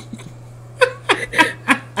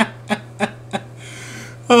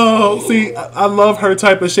 Oh, see, I love her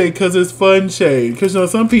type of shade because it's fun shade.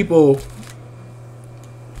 Because, some people,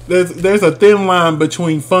 there's a thin line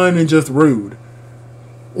between fun and just rude.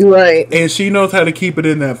 Right. And she knows how to keep it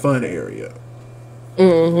in that fun area.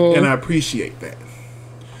 And I appreciate that.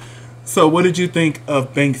 So, what did you think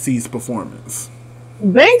of Banksy's performance?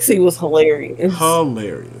 Banksy was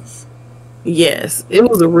hilarious. Yes, it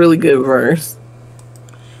was a really good verse.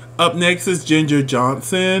 Up next is Ginger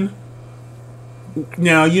Johnson.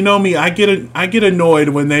 Now, you know me, I get annoyed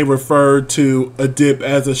when they refer to a dip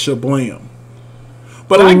as a shablam.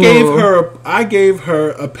 But I gave her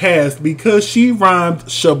a pass because she rhymed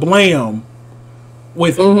shablam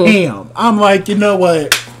with ham. I'm like, you know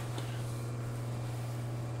what?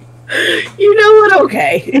 You know what?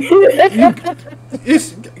 Okay.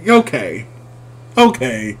 It's okay.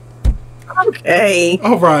 Okay.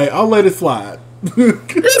 All right, I'll let it slide.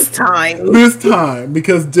 This time,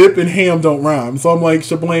 because dip and ham don't rhyme. So I'm like,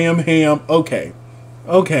 shablam, ham, okay.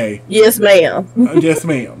 Yes, ma'am. Yes,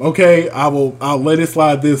 ma'am. Okay, I'll let it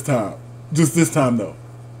slide this time. Just this time, though.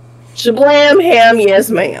 Shablam, ham, yes,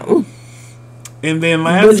 ma'am. And then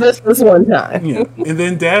just this one time. Yeah. And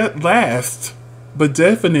then last, but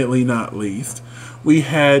definitely not least, we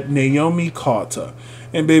had Naomi Carter.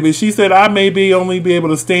 And baby, she said, I may only be able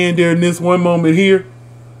to stand there in this one moment here,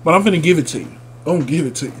 but I'm finna give it to you. I'm gonna give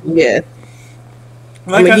it to you. Yeah.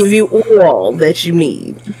 I'm gonna give you all that you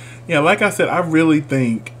need. Yeah, like I said, I really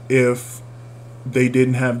think if they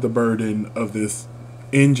didn't have the burden of this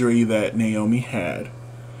injury that Naomi had,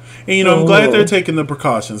 and I'm glad they're taking the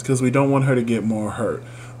precautions because we don't want her to get more hurt.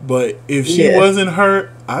 But if she wasn't hurt,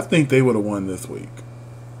 I think they would have won this week.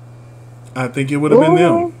 I think it would have been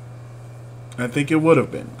them. I think it would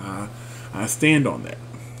have been. I stand on that.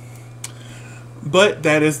 But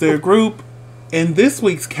that is their group. And this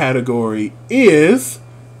week's category is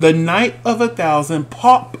the Night of 1,000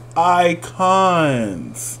 Pop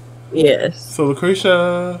Icons. Yes. So,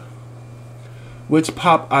 LaCresha, which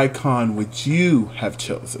pop icon would you have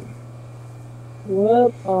chosen?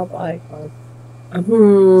 What pop icon? I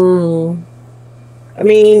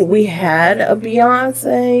mean, we had a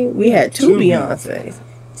Beyonce. We had two Beyoncés.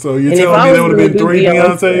 So you're telling me there would have been three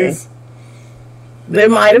Beyoncés? There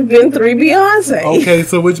might have been three Beyonce. Okay,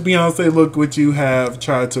 so which Beyonce look would you have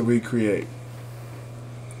tried to recreate?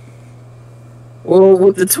 Well,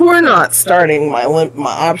 with the tour not starting, my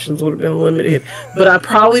options would have been limited. But I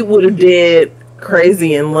probably would have did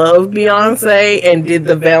Crazy in Love Beyonce and did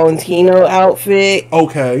the Valentino outfit.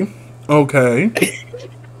 Okay.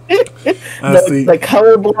 I see. The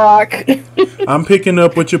color block. I'm picking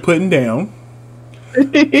up what you're putting down.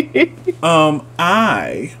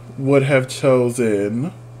 I would have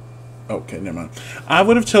chosen Okay, never mind. I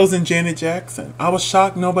would have chosen Janet Jackson. I was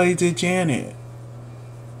shocked nobody did Janet.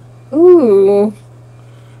 Ooh.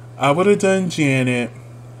 I would have done Janet,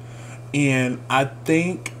 and I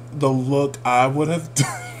think the look I would have done.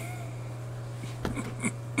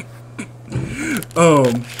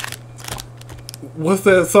 What's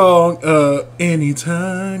that song?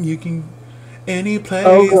 Anytime you can, any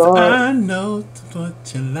place. I know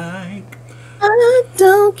what you like. I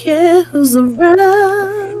don't care who's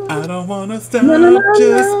around. I don't wanna stop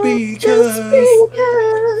just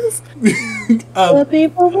because. The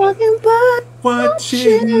people walking by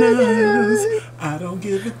watching us. I don't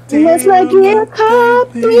give a damn. Let's not get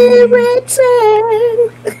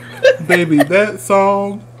copywritten. Baby, that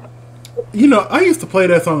song. You know, I used to play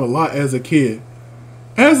that song a lot as a kid.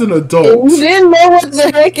 As an adult, you didn't know what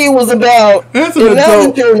the heck it was about. As an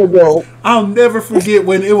adult, I'll never forget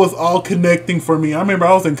when it was all connecting for me. I remember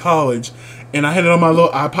I was in college, and I had it on my little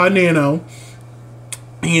iPod Nano,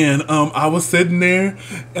 and I was sitting there,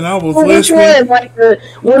 and I was listening. Which one? Like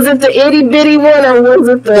was it the itty bitty one, or was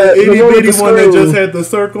it the itty bitty one that just had the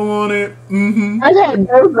circle on it? Mm-hmm. I had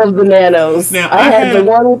both of the Nanos. Now I had the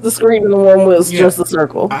one with the screen, and the one was just the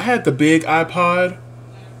circle. I had the big iPod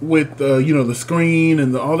with the screen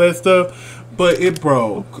and all that stuff, but it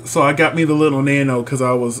broke, so I got me the little Nano because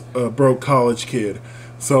I was a broke college kid.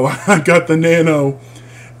 So I got the Nano,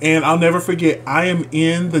 and I'll never forget, I am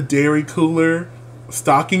in the dairy cooler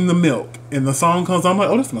stocking the milk, and the song comes on. I'm like,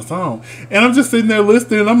 oh, that's my song, and I'm just sitting there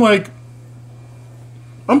listening, and I'm like,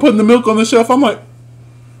 I'm putting the milk on the shelf, I'm like,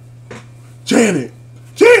 Janet,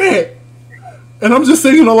 and I'm just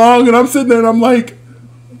singing along, and I'm sitting there, and I'm like,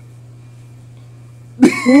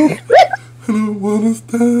 I don't wanna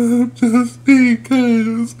stop just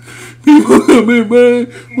because people coming by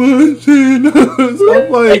watching us. I'm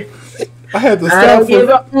like, I had to stop. I don't give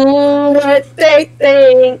a what they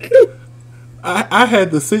think. I had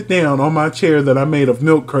to sit down on my chair that I made of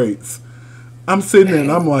milk crates. I'm sitting there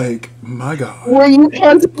and I'm like, my God. Were you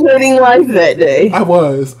contemplating life that day? I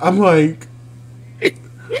was. I'm like,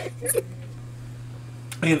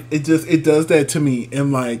 and it does that to me.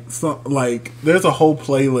 And like there's a whole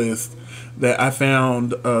playlist that I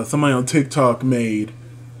found somebody on TikTok made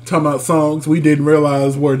talking about songs we didn't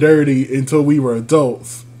realize were dirty until we were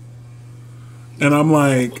adults. And I'm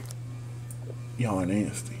like, y'all are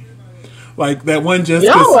nasty. Like that one just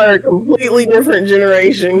y'all are a completely different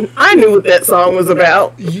generation. I knew what that song was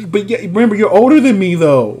about. But yeah, remember, you're older than me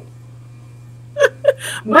though.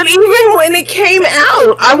 But even when it came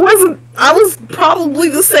out, I was probably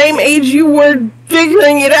the same age you were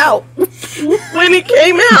figuring it out when it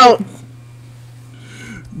came out.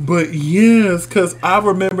 But yes, because I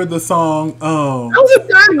remember the song. I was in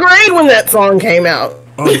 3rd grade when that song came out.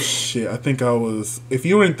 Oh shit! I think I was. If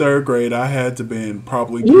you were in 3rd grade, I had to been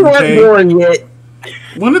probably. You weren't born yet.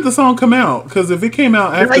 When did the song come out? Because if it came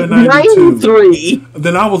out after 92, 93,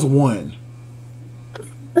 then I was 1.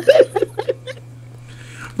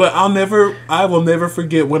 But I will never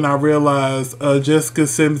forget when I realized Jessica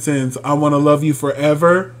Simpson's "I Want to Love You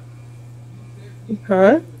Forever."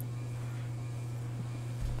 Huh?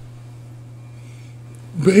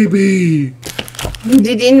 Baby. You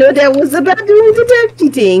didn't know that was about doing the dirty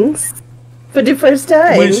things for the first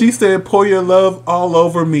time. When she said, "Pour your love all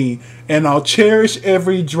over me, and I'll cherish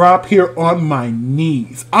every drop here on my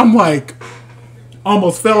knees," I'm like,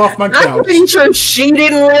 almost fell off my couch. I'm pretty sure she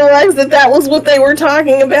didn't realize that was what they were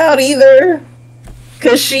talking about either.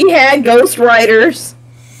 Because she had ghostwriters.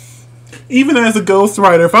 Even as a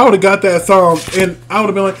ghostwriter, if I would have got that song, and I would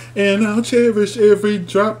have been like, "And I'll cherish every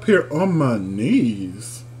drop here on my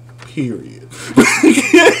knees," period.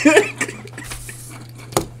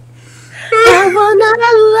 I wanna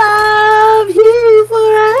love you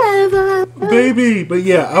forever, baby. But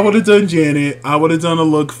yeah, I would have done Janet. I would have done a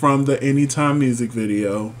look from the Anytime music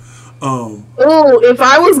video. If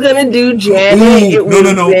I was gonna do Janet, it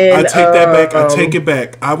would no. I take that back. I take it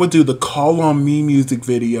back. I would do the "Call on Me" music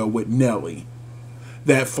video with Nelly.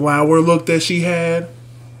 That flower look that she had.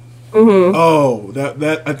 Mm-hmm. Oh,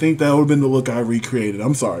 that I think that would have been the look I recreated.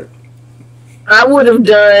 I'm sorry. I would have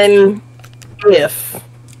done If.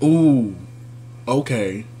 Ooh.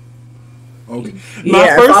 Okay. My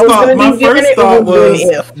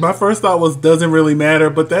first thought was doesn't really matter,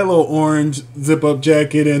 but that little orange zip up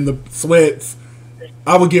jacket and the sweats,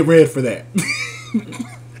 I would get red for that.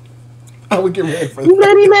 I would get red for that.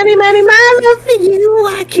 Money, my love for you.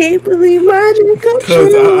 I can't believe my dream come true.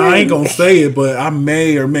 Because I ain't gonna say it, but I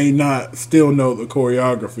may or may not still know the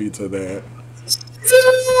choreography to that.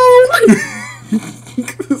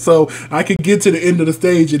 So I could get to the end of the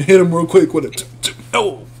stage and hit him real quick with a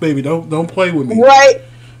no, baby, don't play with me. Right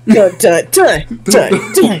Dun, dun, dun,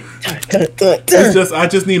 dun, dun, dun, dun, It's just I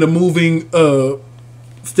just need a moving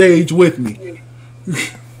stage with me.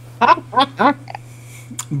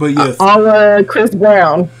 But yes, Chris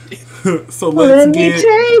Brown. so let's Let me get.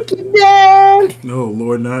 take you down. No,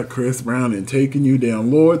 Lord, not Chris Brown and taking you down.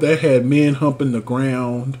 Lord, that had men humping the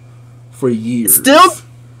ground for years. Still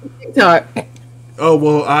TikTok. Oh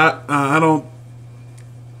well, I don't.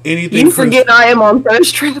 Anything You forget I am on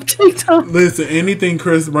Thirst Trap TikTok. Listen, anything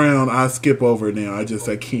Chris Brown, I skip over now. I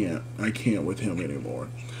can't with him anymore.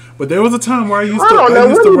 But there was a time where I used to what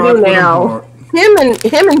rock do with him now? hard. Him and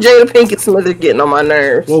Jada Pinkett Smith are getting on my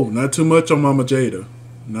nerves. Whoa, not too much on Mama Jada.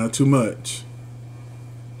 Not too much.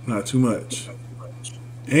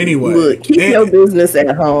 Anyway, Look, keep your business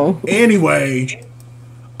at home. Anyway,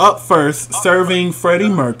 up first, serving Freddie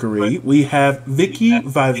Mercury, we have Vicky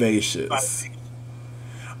Vivacious.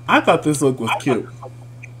 I thought this look was cute.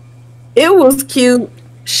 It was cute.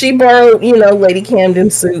 She borrowed, Lady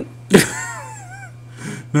Camden's suit.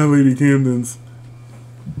 Not Lady Camden's.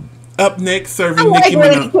 Up next, serving I like Nicki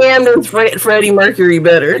Lady Minaj. Camden's Freddie Mercury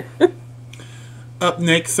better. Up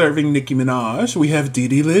next, serving Nicki Minaj, we have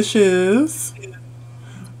Dee-Delicious.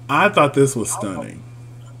 I thought this was stunning.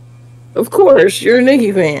 Of course, you're a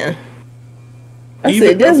Nicki fan. I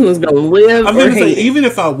said Desmond's gonna live I'm or gonna say, hate. even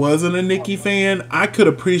if I wasn't a Nicki fan, I could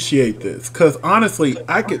appreciate this. Because honestly,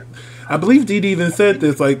 I believe Dee Dee even said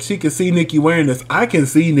this, like, she could see Nicki wearing this. I can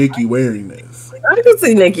see Nicki wearing this. I could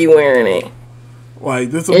see Nicki wearing it.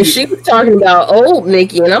 Like, this And she was talking about old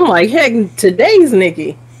Nicki, and I'm like, heck, today's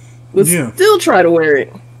Nicki would still try to wear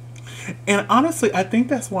it. And honestly, I think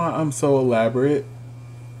that's why I'm so elaborate.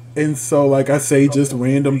 And so, like I say, just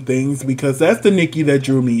random things, because that's the Nicki that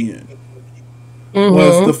drew me in.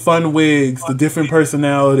 Was the fun wigs, the different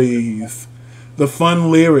personalities, the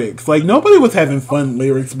fun lyrics. Like, nobody was having fun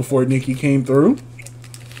lyrics before Nicki came through.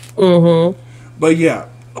 But yeah,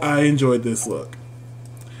 I enjoyed this look.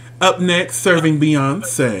 Up next, serving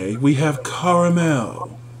Beyonce, we have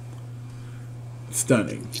Caramel.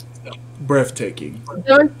 Stunning. Breathtaking.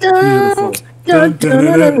 Dun, Beautiful. dun, dun,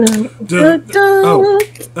 dun, dun, dun, Oh.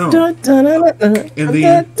 dun, dun, dun, dun, And dun,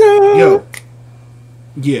 then, dun. yo.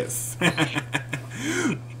 Yes.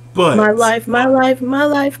 But My life.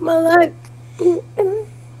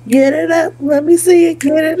 Get it up. Let me see it.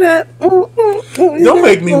 Get it up. don't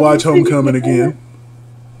make me watch Homecoming again.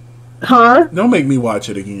 Huh? Don't make me watch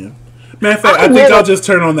it again. Matter of fact, I think I'll just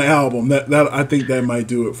turn on the album. That I think that might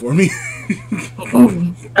do it for me.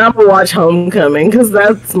 I'm gonna watch Homecoming because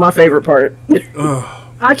that's my favorite part.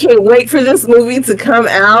 I can't wait for this movie to come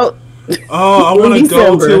out. Oh, I want to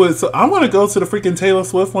go to it. So I want to go to the freaking Taylor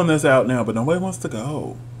Swift one that's out now, but nobody wants to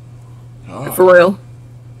go. Oh. For real.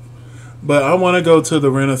 But I want to go to the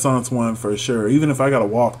Renaissance one for sure. Even if I gotta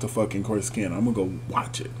walk to fucking Corskin, I'm gonna go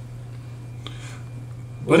watch it.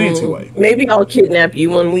 But anyway, maybe I'll kidnap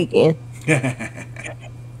you one weekend.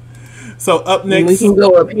 So up next, we can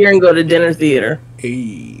go up here and go to dinner theater.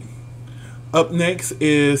 Hey. Up next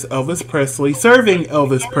is Elvis Presley. Serving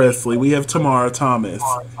Elvis Presley, we have Tamara Thomas.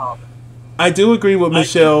 I do agree with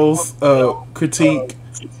Michelle's critique.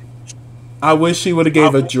 I wish she would have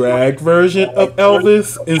gave a drag version of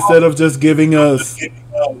Elvis instead of just giving us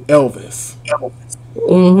Elvis.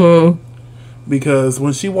 Because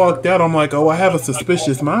when she walked out, I'm like, oh, I have a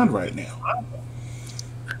suspicious mind right now.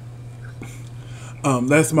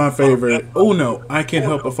 That's my favorite. Oh no, I Can't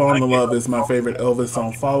Help But Fall in Love is my favorite Elvis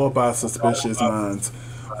song, followed by Suspicious Minds.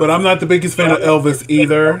 But I'm not the biggest fan of Elvis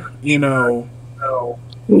either.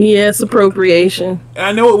 Yes, appropriation.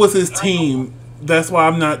 I know it was his team. That's why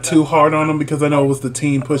I'm not too hard on him, because I know it was the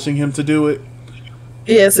team pushing him to do it.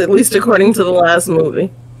 Yes, at least according to the last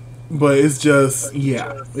movie. But it's just,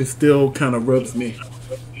 it still kind of rubs me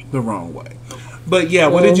the wrong way. But yeah,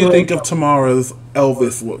 what did you think of Tamara's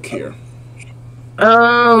Elvis look here?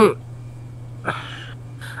 I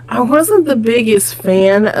wasn't the biggest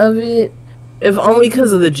fan of it, if only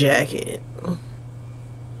because of the jacket.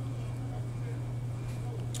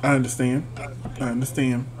 I understand.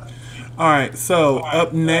 Alright, so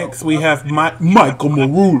up next we have Michael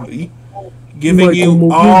Maruli giving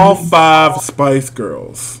you all 5 Spice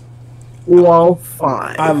Girls. All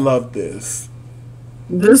 5. I love this.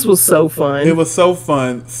 This was so fun. It was so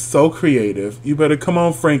fun, so creative. You better come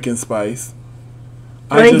on, Frankenspice.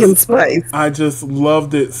 I just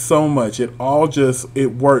loved it so much. It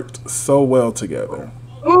worked so well together.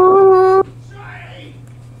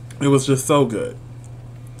 It was just so good.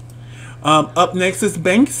 Up next is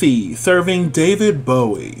Banksy serving David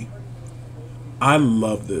Bowie. I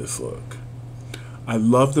love this look. I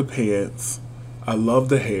love the pants. I love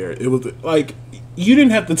the hair. It was like, you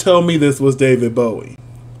didn't have to tell me this was David Bowie.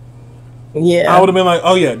 Yeah. I would have been like,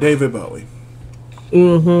 oh yeah, David Bowie.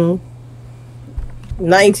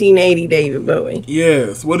 1980 David Bowie.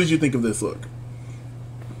 Yes. What did you think of this look?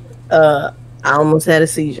 I almost had a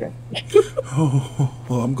seizure. Oh,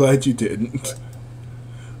 well, I'm glad you didn't.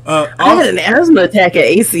 I had an asthma attack at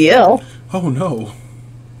ACL. Oh no.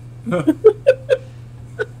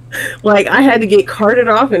 Like, I had to get carted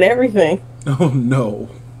off and everything. Oh no.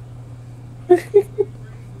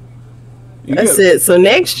 That's it. So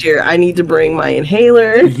next year, I need to bring my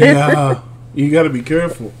inhaler. Yeah, you got to be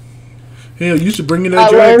careful. Hell, you should bring it at I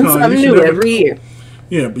learn DragCon. something new every year.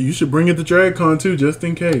 Yeah, but you should bring it to DragCon too, just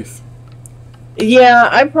in case. Yeah,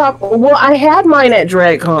 I had mine at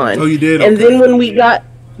DragCon. Oh, you did? And okay. then when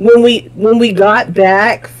we got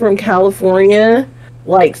back from California,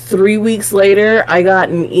 like 3 weeks later, I got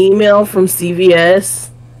an email from CVS,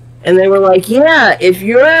 and they were like, "Yeah, if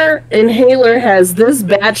your inhaler has this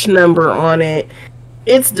batch number on it,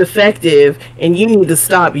 it's defective, and you need to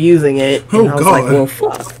stop using it." And I was God! like, well,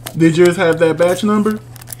 fuck. Did yours have that batch number?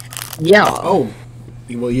 Yeah. Oh,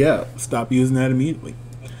 well, yeah. Stop using that immediately.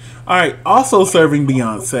 All right. Also serving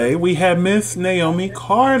Beyonce, we have Miss Naomi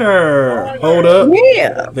Carter. Hold up.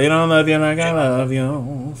 Yeah. They don't love you like I love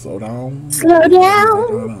you. Slow down. Slow down. I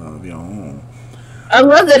love you. I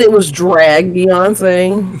love that it was drag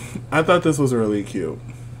Beyonce. I thought this was really cute.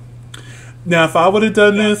 Now, if I would have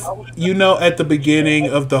done this, you know, at the beginning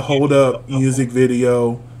of the Hold Up music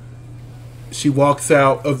video, she walks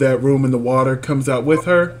out of that room and the water comes out with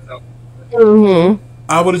her. Mm-hmm.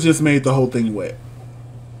 I would have just made the whole thing wet.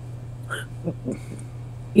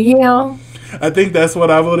 Yeah. I think that's what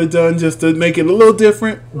I would have done just to make it a little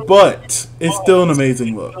different, but it's still an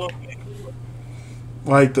amazing look.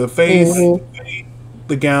 Like the face,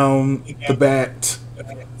 the gown, the bat.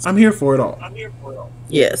 I'm here for it all.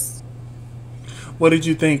 Yes. What did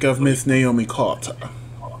you think of Miss Naomi Carter?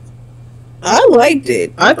 I liked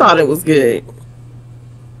it. I thought it was good.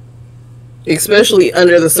 Especially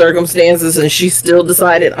under the circumstances, and she still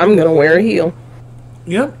decided, I'm going to wear a heel.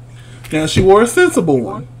 Yep. Now, she wore a sensible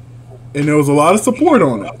one. And there was a lot of support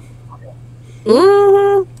on it.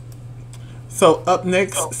 Mm-hmm. So, up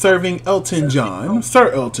next, serving Elton John.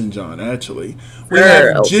 Sir Elton John, actually. We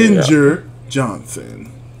have Ginger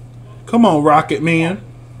Johnson. Come on, Rocket Man.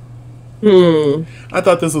 I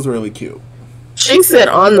thought this was really cute. She said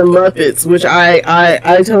on the Muppets, which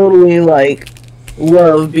I totally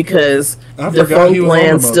love, because Defunct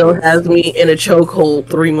Land still has me in a chokehold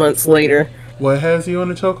 3 months later. What has you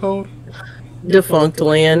in a chokehold? Defunct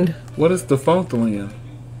Land. What is Defunct Land?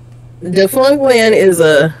 Defunct Land is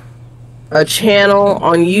a channel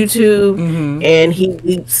on YouTube, and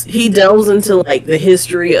he delves into the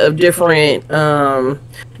history of different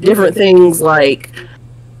things, like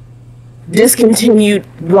discontinued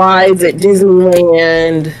rides at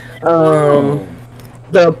Disneyland,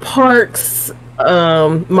 the parks.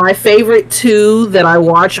 My favorite two that I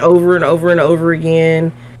watch over and over and over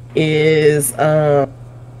again is the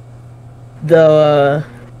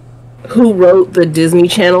who wrote the Disney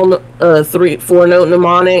Channel 4-note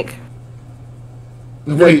mnemonic.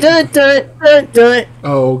 The dun dun dun dun.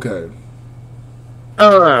 Oh, okay.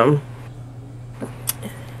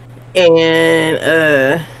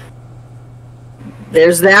 And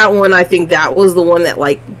there's that one. I think that was the one that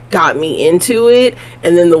got me into it.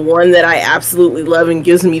 And then the one that I absolutely love and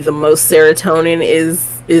gives me the most serotonin is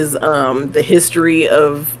the history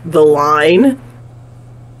of the line.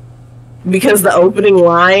 Because the opening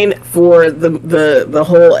line for the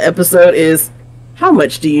whole episode is, how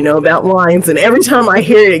much do you know about lines? And every time I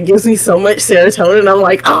hear it, it gives me so much serotonin. I'm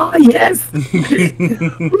like, oh, yes.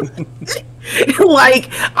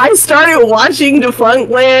 I started watching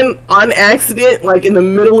Defunct Land on accident, in the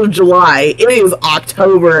middle of July. It is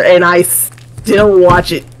October, and I still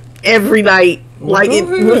watch it every night,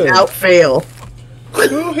 without fail.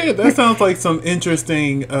 Go ahead. That sounds like some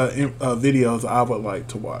interesting videos I would like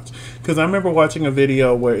to watch. Because I remember watching a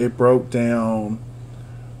video where it broke down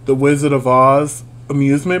the Wizard of Oz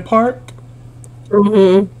amusement park.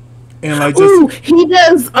 And he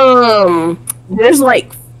does. There's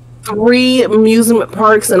 3 amusement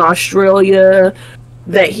parks in Australia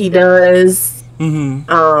that he does.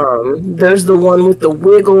 There's the one with the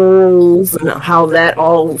Wiggles and how that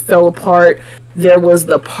all fell apart. There was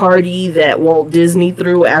the party that Walt Disney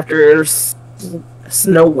threw after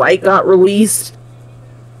Snow White got released,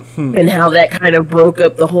 and how that kind of broke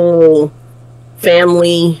up the whole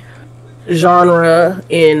family genre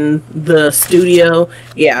in the studio.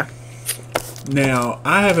 Yeah. Now,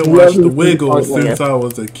 I haven't watched The Wiggles since I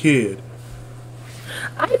was a kid.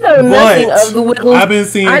 I know nothing of the Wiggles. I've been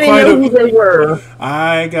seeing I didn't know who they were.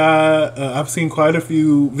 I've seen quite a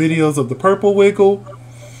few videos of the purple Wiggle.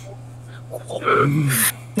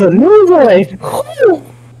 The new one.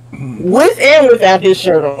 With and without his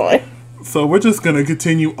shirt on. So we're just going to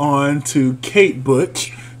continue on to Kate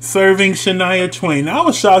Butch serving Shania Twain. I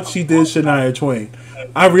was shocked she did Shania Twain.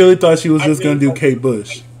 I really thought she was just going to do Kate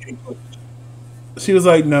Bush. She was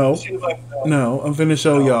like, no, I'm finna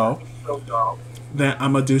show y'all that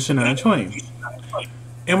I'm going to do Shania Twain.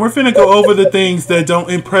 And we're finna go over the things that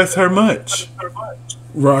don't impress her much.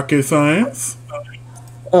 Rocket science.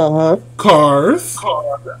 Cars.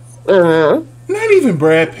 Not even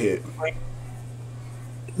Brad Pitt.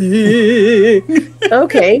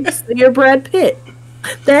 Okay, so you're Brad Pitt.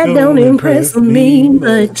 That don't impress me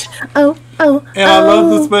much. And I love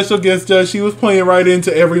the special guest judge. She was playing right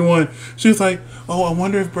into everyone. She was like, oh, I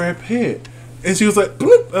wonder if Brad Pitt. And she was like,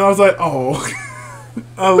 bloop. And I was like, oh.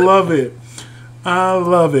 I love it.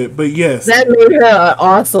 But yes. That made her an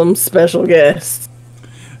awesome special guest.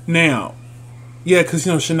 Now, yeah, because,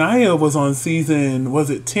 Shania was on season, was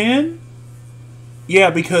it 10? Yeah,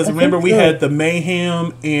 because remember we had the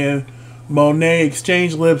Mayhem and Monet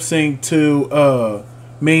exchange lip sync to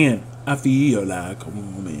Man, I Feel Like a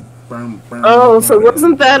Woman. So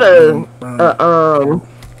wasn't that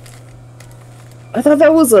I thought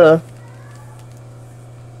that was a...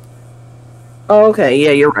 Oh, okay,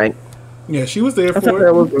 yeah, you're right. Yeah, she was there for that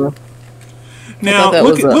it. Was a... Now,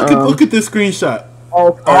 look at this screenshot.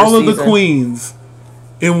 All of the queens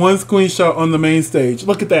in one screenshot on the main stage.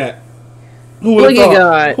 Look at that. Who would have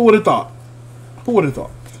thought? Who would have thought? Who would have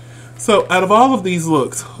thought? So, out of all of these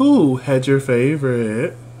looks, who had your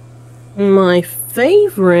favorite? My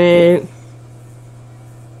favorite?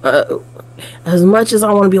 As much as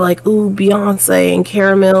I want to be like, ooh, Beyonce and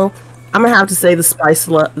Caramel, I'm going to have to say the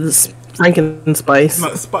Franken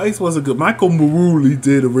Spice. Spice was a good... Michael Maruli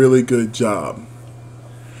did a really good job.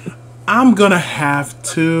 I'm going to have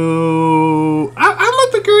to... I'm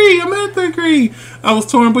at the agree. I was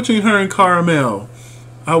torn between her and Caramel.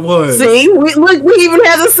 I was. See? We even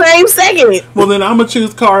have the same second. Well, then I'm going to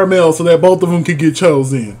choose Caramel so that both of them can get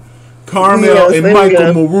chosen. Caramel and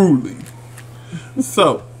Michael Maruli.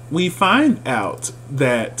 So, we find out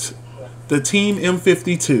that the Team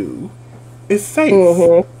M52 is safe.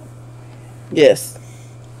 Mm-hmm. Yes.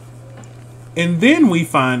 And then we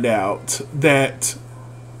find out that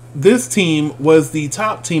this team was the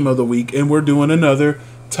top team of the week, and we're doing another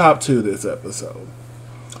top 2 this episode.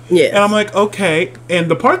 Yeah. And I'm like, okay.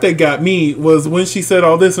 And the part that got me was when she said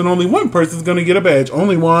all this and only one person's going to get a badge.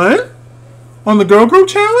 Only one? On the Girl Group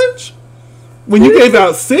Challenge? When you gave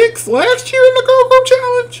out 6 last year in the Girl Group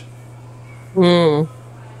Challenge?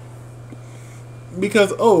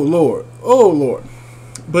 Because, oh Lord.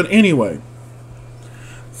 But anyway.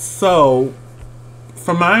 So,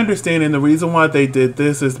 from my understanding, the reason why they did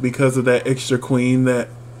this is because of that extra queen that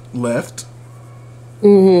left.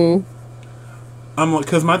 Because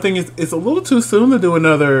my thing is, it's a little too soon to do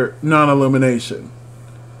another non-elimination.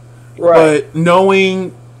 Right. But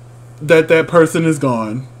knowing that that person is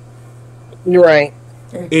gone, you're right.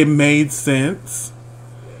 It made sense.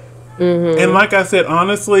 And like I said,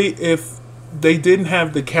 honestly, if they didn't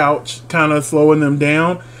have the couch kind of slowing them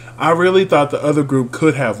down, I really thought the other group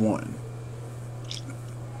could have won.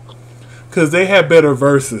 Because they had better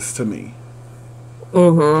verses to me.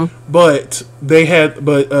 But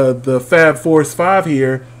the Fab Force 5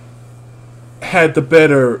 here had the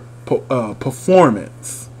better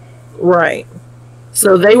performance. Right.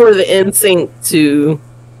 So they were the NSYNC to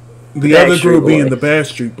the other group being the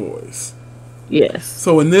Backstreet Boys. Yes.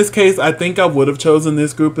 So in this case, I think I would have chosen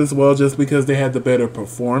this group as well, just because they had the better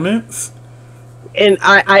performance. And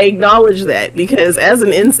I acknowledge that, because as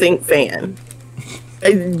an NSYNC fan,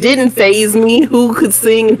 it didn't faze me who could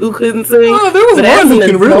sing and who couldn't sing. Oh, there was one who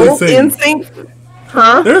can really sing. NSYNC,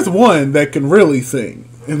 huh? There's one that can really sing,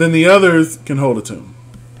 and then the others can hold a tune.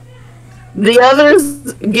 The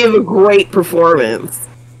others give a great performance,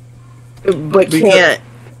 but can't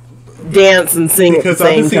dance and sing at the same time. Because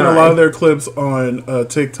I've been seeing a lot of their clips on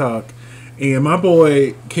TikTok, and my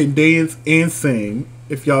boy can dance and sing.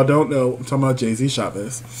 If y'all don't know, I'm talking about Jay-Z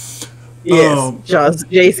Chavez. Yes,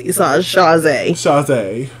 Jay-Z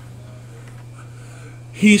Chazé.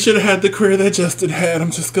 He should have had the career that Justin had.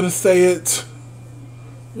 I'm just going to say it.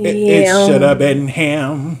 It should have been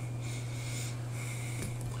him.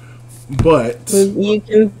 But you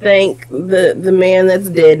can thank the man that's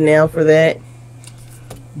dead now for that.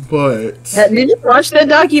 But did you watch that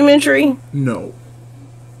documentary? No.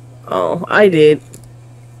 Oh, I did.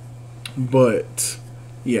 But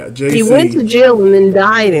yeah, Jay-Z. He went to jail and then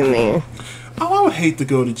died in there. Oh, would hate to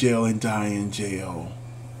go to jail and die in jail.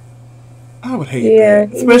 I would hate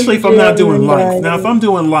that. Especially if I'm not doing life. Now, if I'm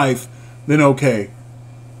doing life, then okay.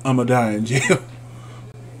 I'm going to die in jail.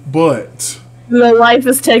 But... No, life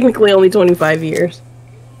is technically only 25 years.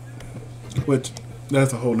 Which,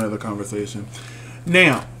 that's a whole nother conversation.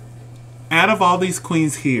 Now, out of all these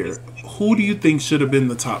queens here, who do you think should have been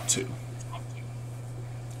the top two?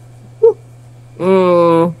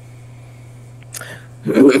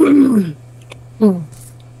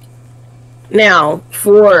 Now,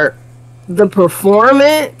 for the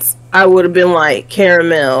performance, I would have been like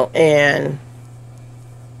Caramel and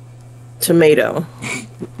Tomato.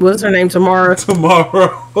 What's her name? Tamara? Tamara.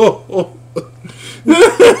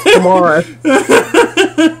 Tamara.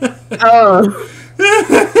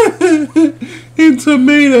 And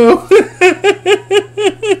Tomato.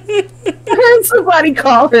 I heard somebody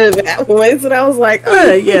call her that once, and I was like,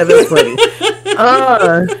 yeah, that's funny.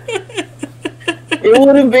 It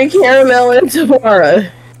would have been Caramel and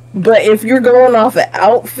Tamara. But if you're going off of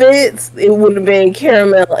outfits, it would have been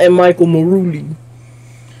Caramel and Michael Maruli.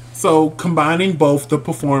 So, combining both the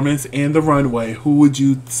performance and the runway, who would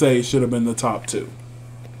you say should have been the top two?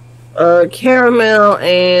 Caramel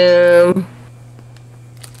and...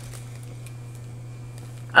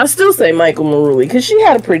 I still say Michael Maruli, because she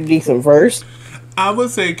had a pretty decent verse. I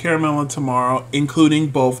would say Caramel and Tamara, including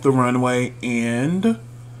both the runway and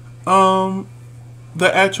the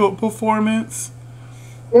actual performance.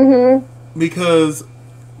 Mm-hmm. Because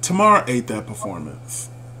Tamara ate that performance.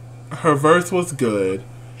 Her verse was good.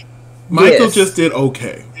 Michael just did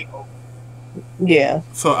okay. Yeah.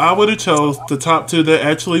 So I would have chose the top two that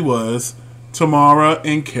actually was Tamara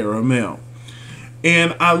and Caramel.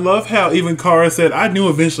 And I love how even Cara said, I knew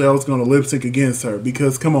eventually I was going to lip sync against her.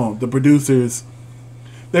 Because, come on, the producers,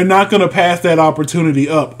 they're not going to pass that opportunity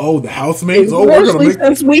up. Oh, the housemates? Oh, we're going to make...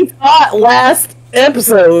 since we thought last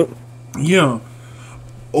episode. Yeah.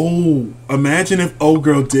 Oh, imagine if old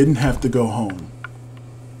girl didn't have to go home.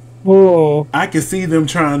 Oh. I could see them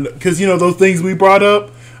trying to... Because, you know, those things we brought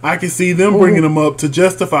up, I could see them bringing them up to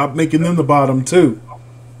justify making them the bottom two.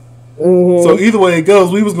 Mm-hmm. So either way it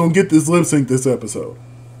goes, we was going to get this lip sync this episode.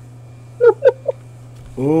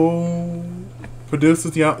 Oh,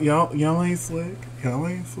 producers, y'all ain't slick. Y'all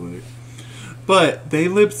ain't slick. But they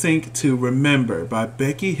lip sync to Remember by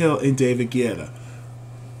Becky Hill and David Guetta.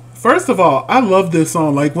 First of all, I love this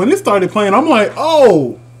song. Like, when it started playing, I'm like,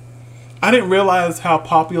 oh! I didn't realize how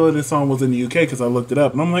popular this song was in the UK because I looked it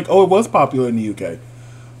up. And I'm like, oh, it was popular in the UK.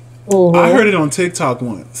 Mm-hmm. I heard it on TikTok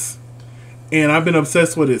once. And I've been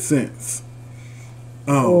obsessed with it since.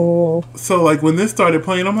 So, like, when this started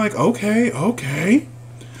playing, I'm like, okay.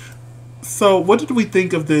 So, what did we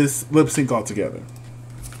think of this lip sync altogether?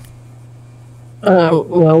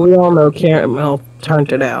 Well, we all know Caramel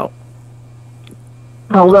turned it out.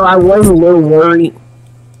 Although I was a little worried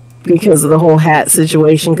because of the whole hat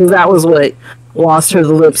situation, because that was what lost her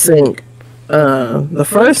the lip sync. The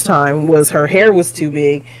first time was her hair was too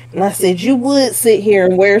big, and I said you would sit here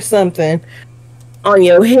and wear something on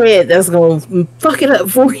your head that's gonna fuck it up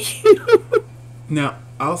for you. Now,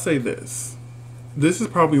 I'll say this is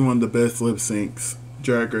probably one of the best lip syncs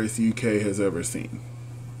Drag Race UK has ever seen.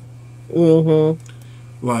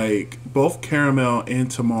 Like, both Caramel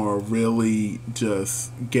and Tamara really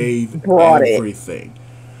just gave everything.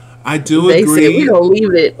 I do agree. They said we don't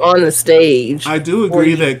leave it on the stage. I do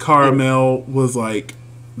agree that Caramel was like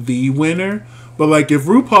the winner, but like if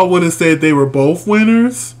RuPaul would have said they were both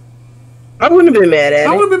winners, I wouldn't have been mad at it.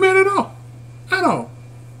 I wouldn't have been mad at all.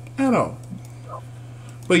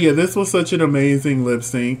 But yeah, this was such an amazing lip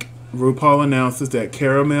sync. RuPaul announces that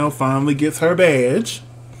Caramel finally gets her badge.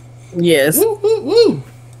 Yes. Woo, woo, woo.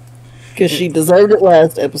 Because she deserved it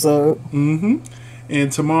last episode. And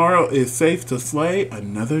tomorrow is safe to slay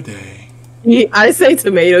another day. Yeah, I say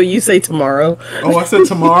tomato, you say tomorrow. Oh, I said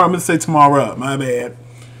tomorrow. I'm going to say tomorrow. My bad.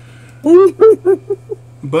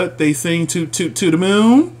 But they sing to the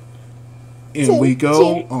moon. And we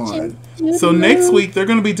go on. So next week, they're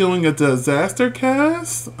going to be doing a disaster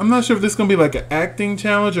cast. I'm not sure if this is going to be like an acting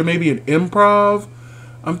challenge or maybe an improv.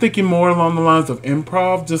 I'm thinking more along the lines of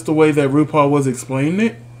improv, just the way that RuPaul was explaining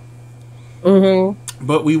it.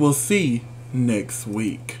 But we will see next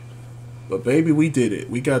week. But baby, we did it.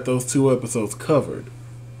 We got those 2 episodes covered.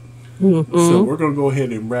 So we're going to go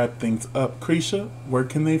ahead and wrap things up. Cresha, where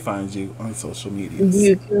can they find you on social media?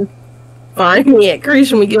 You can find me at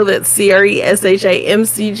Cresha McGill. That's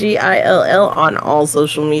CRESHAMCGILL on all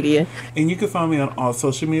social media. And you can find me on all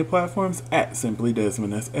social media platforms at Simply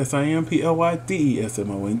Desmond. That's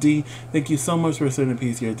SIMPLYDESMOND. Thank you so much for spending a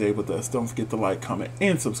piece of your day with us. Don't forget to like, comment,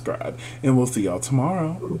 and subscribe. And we'll see y'all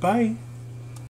tomorrow. Bye.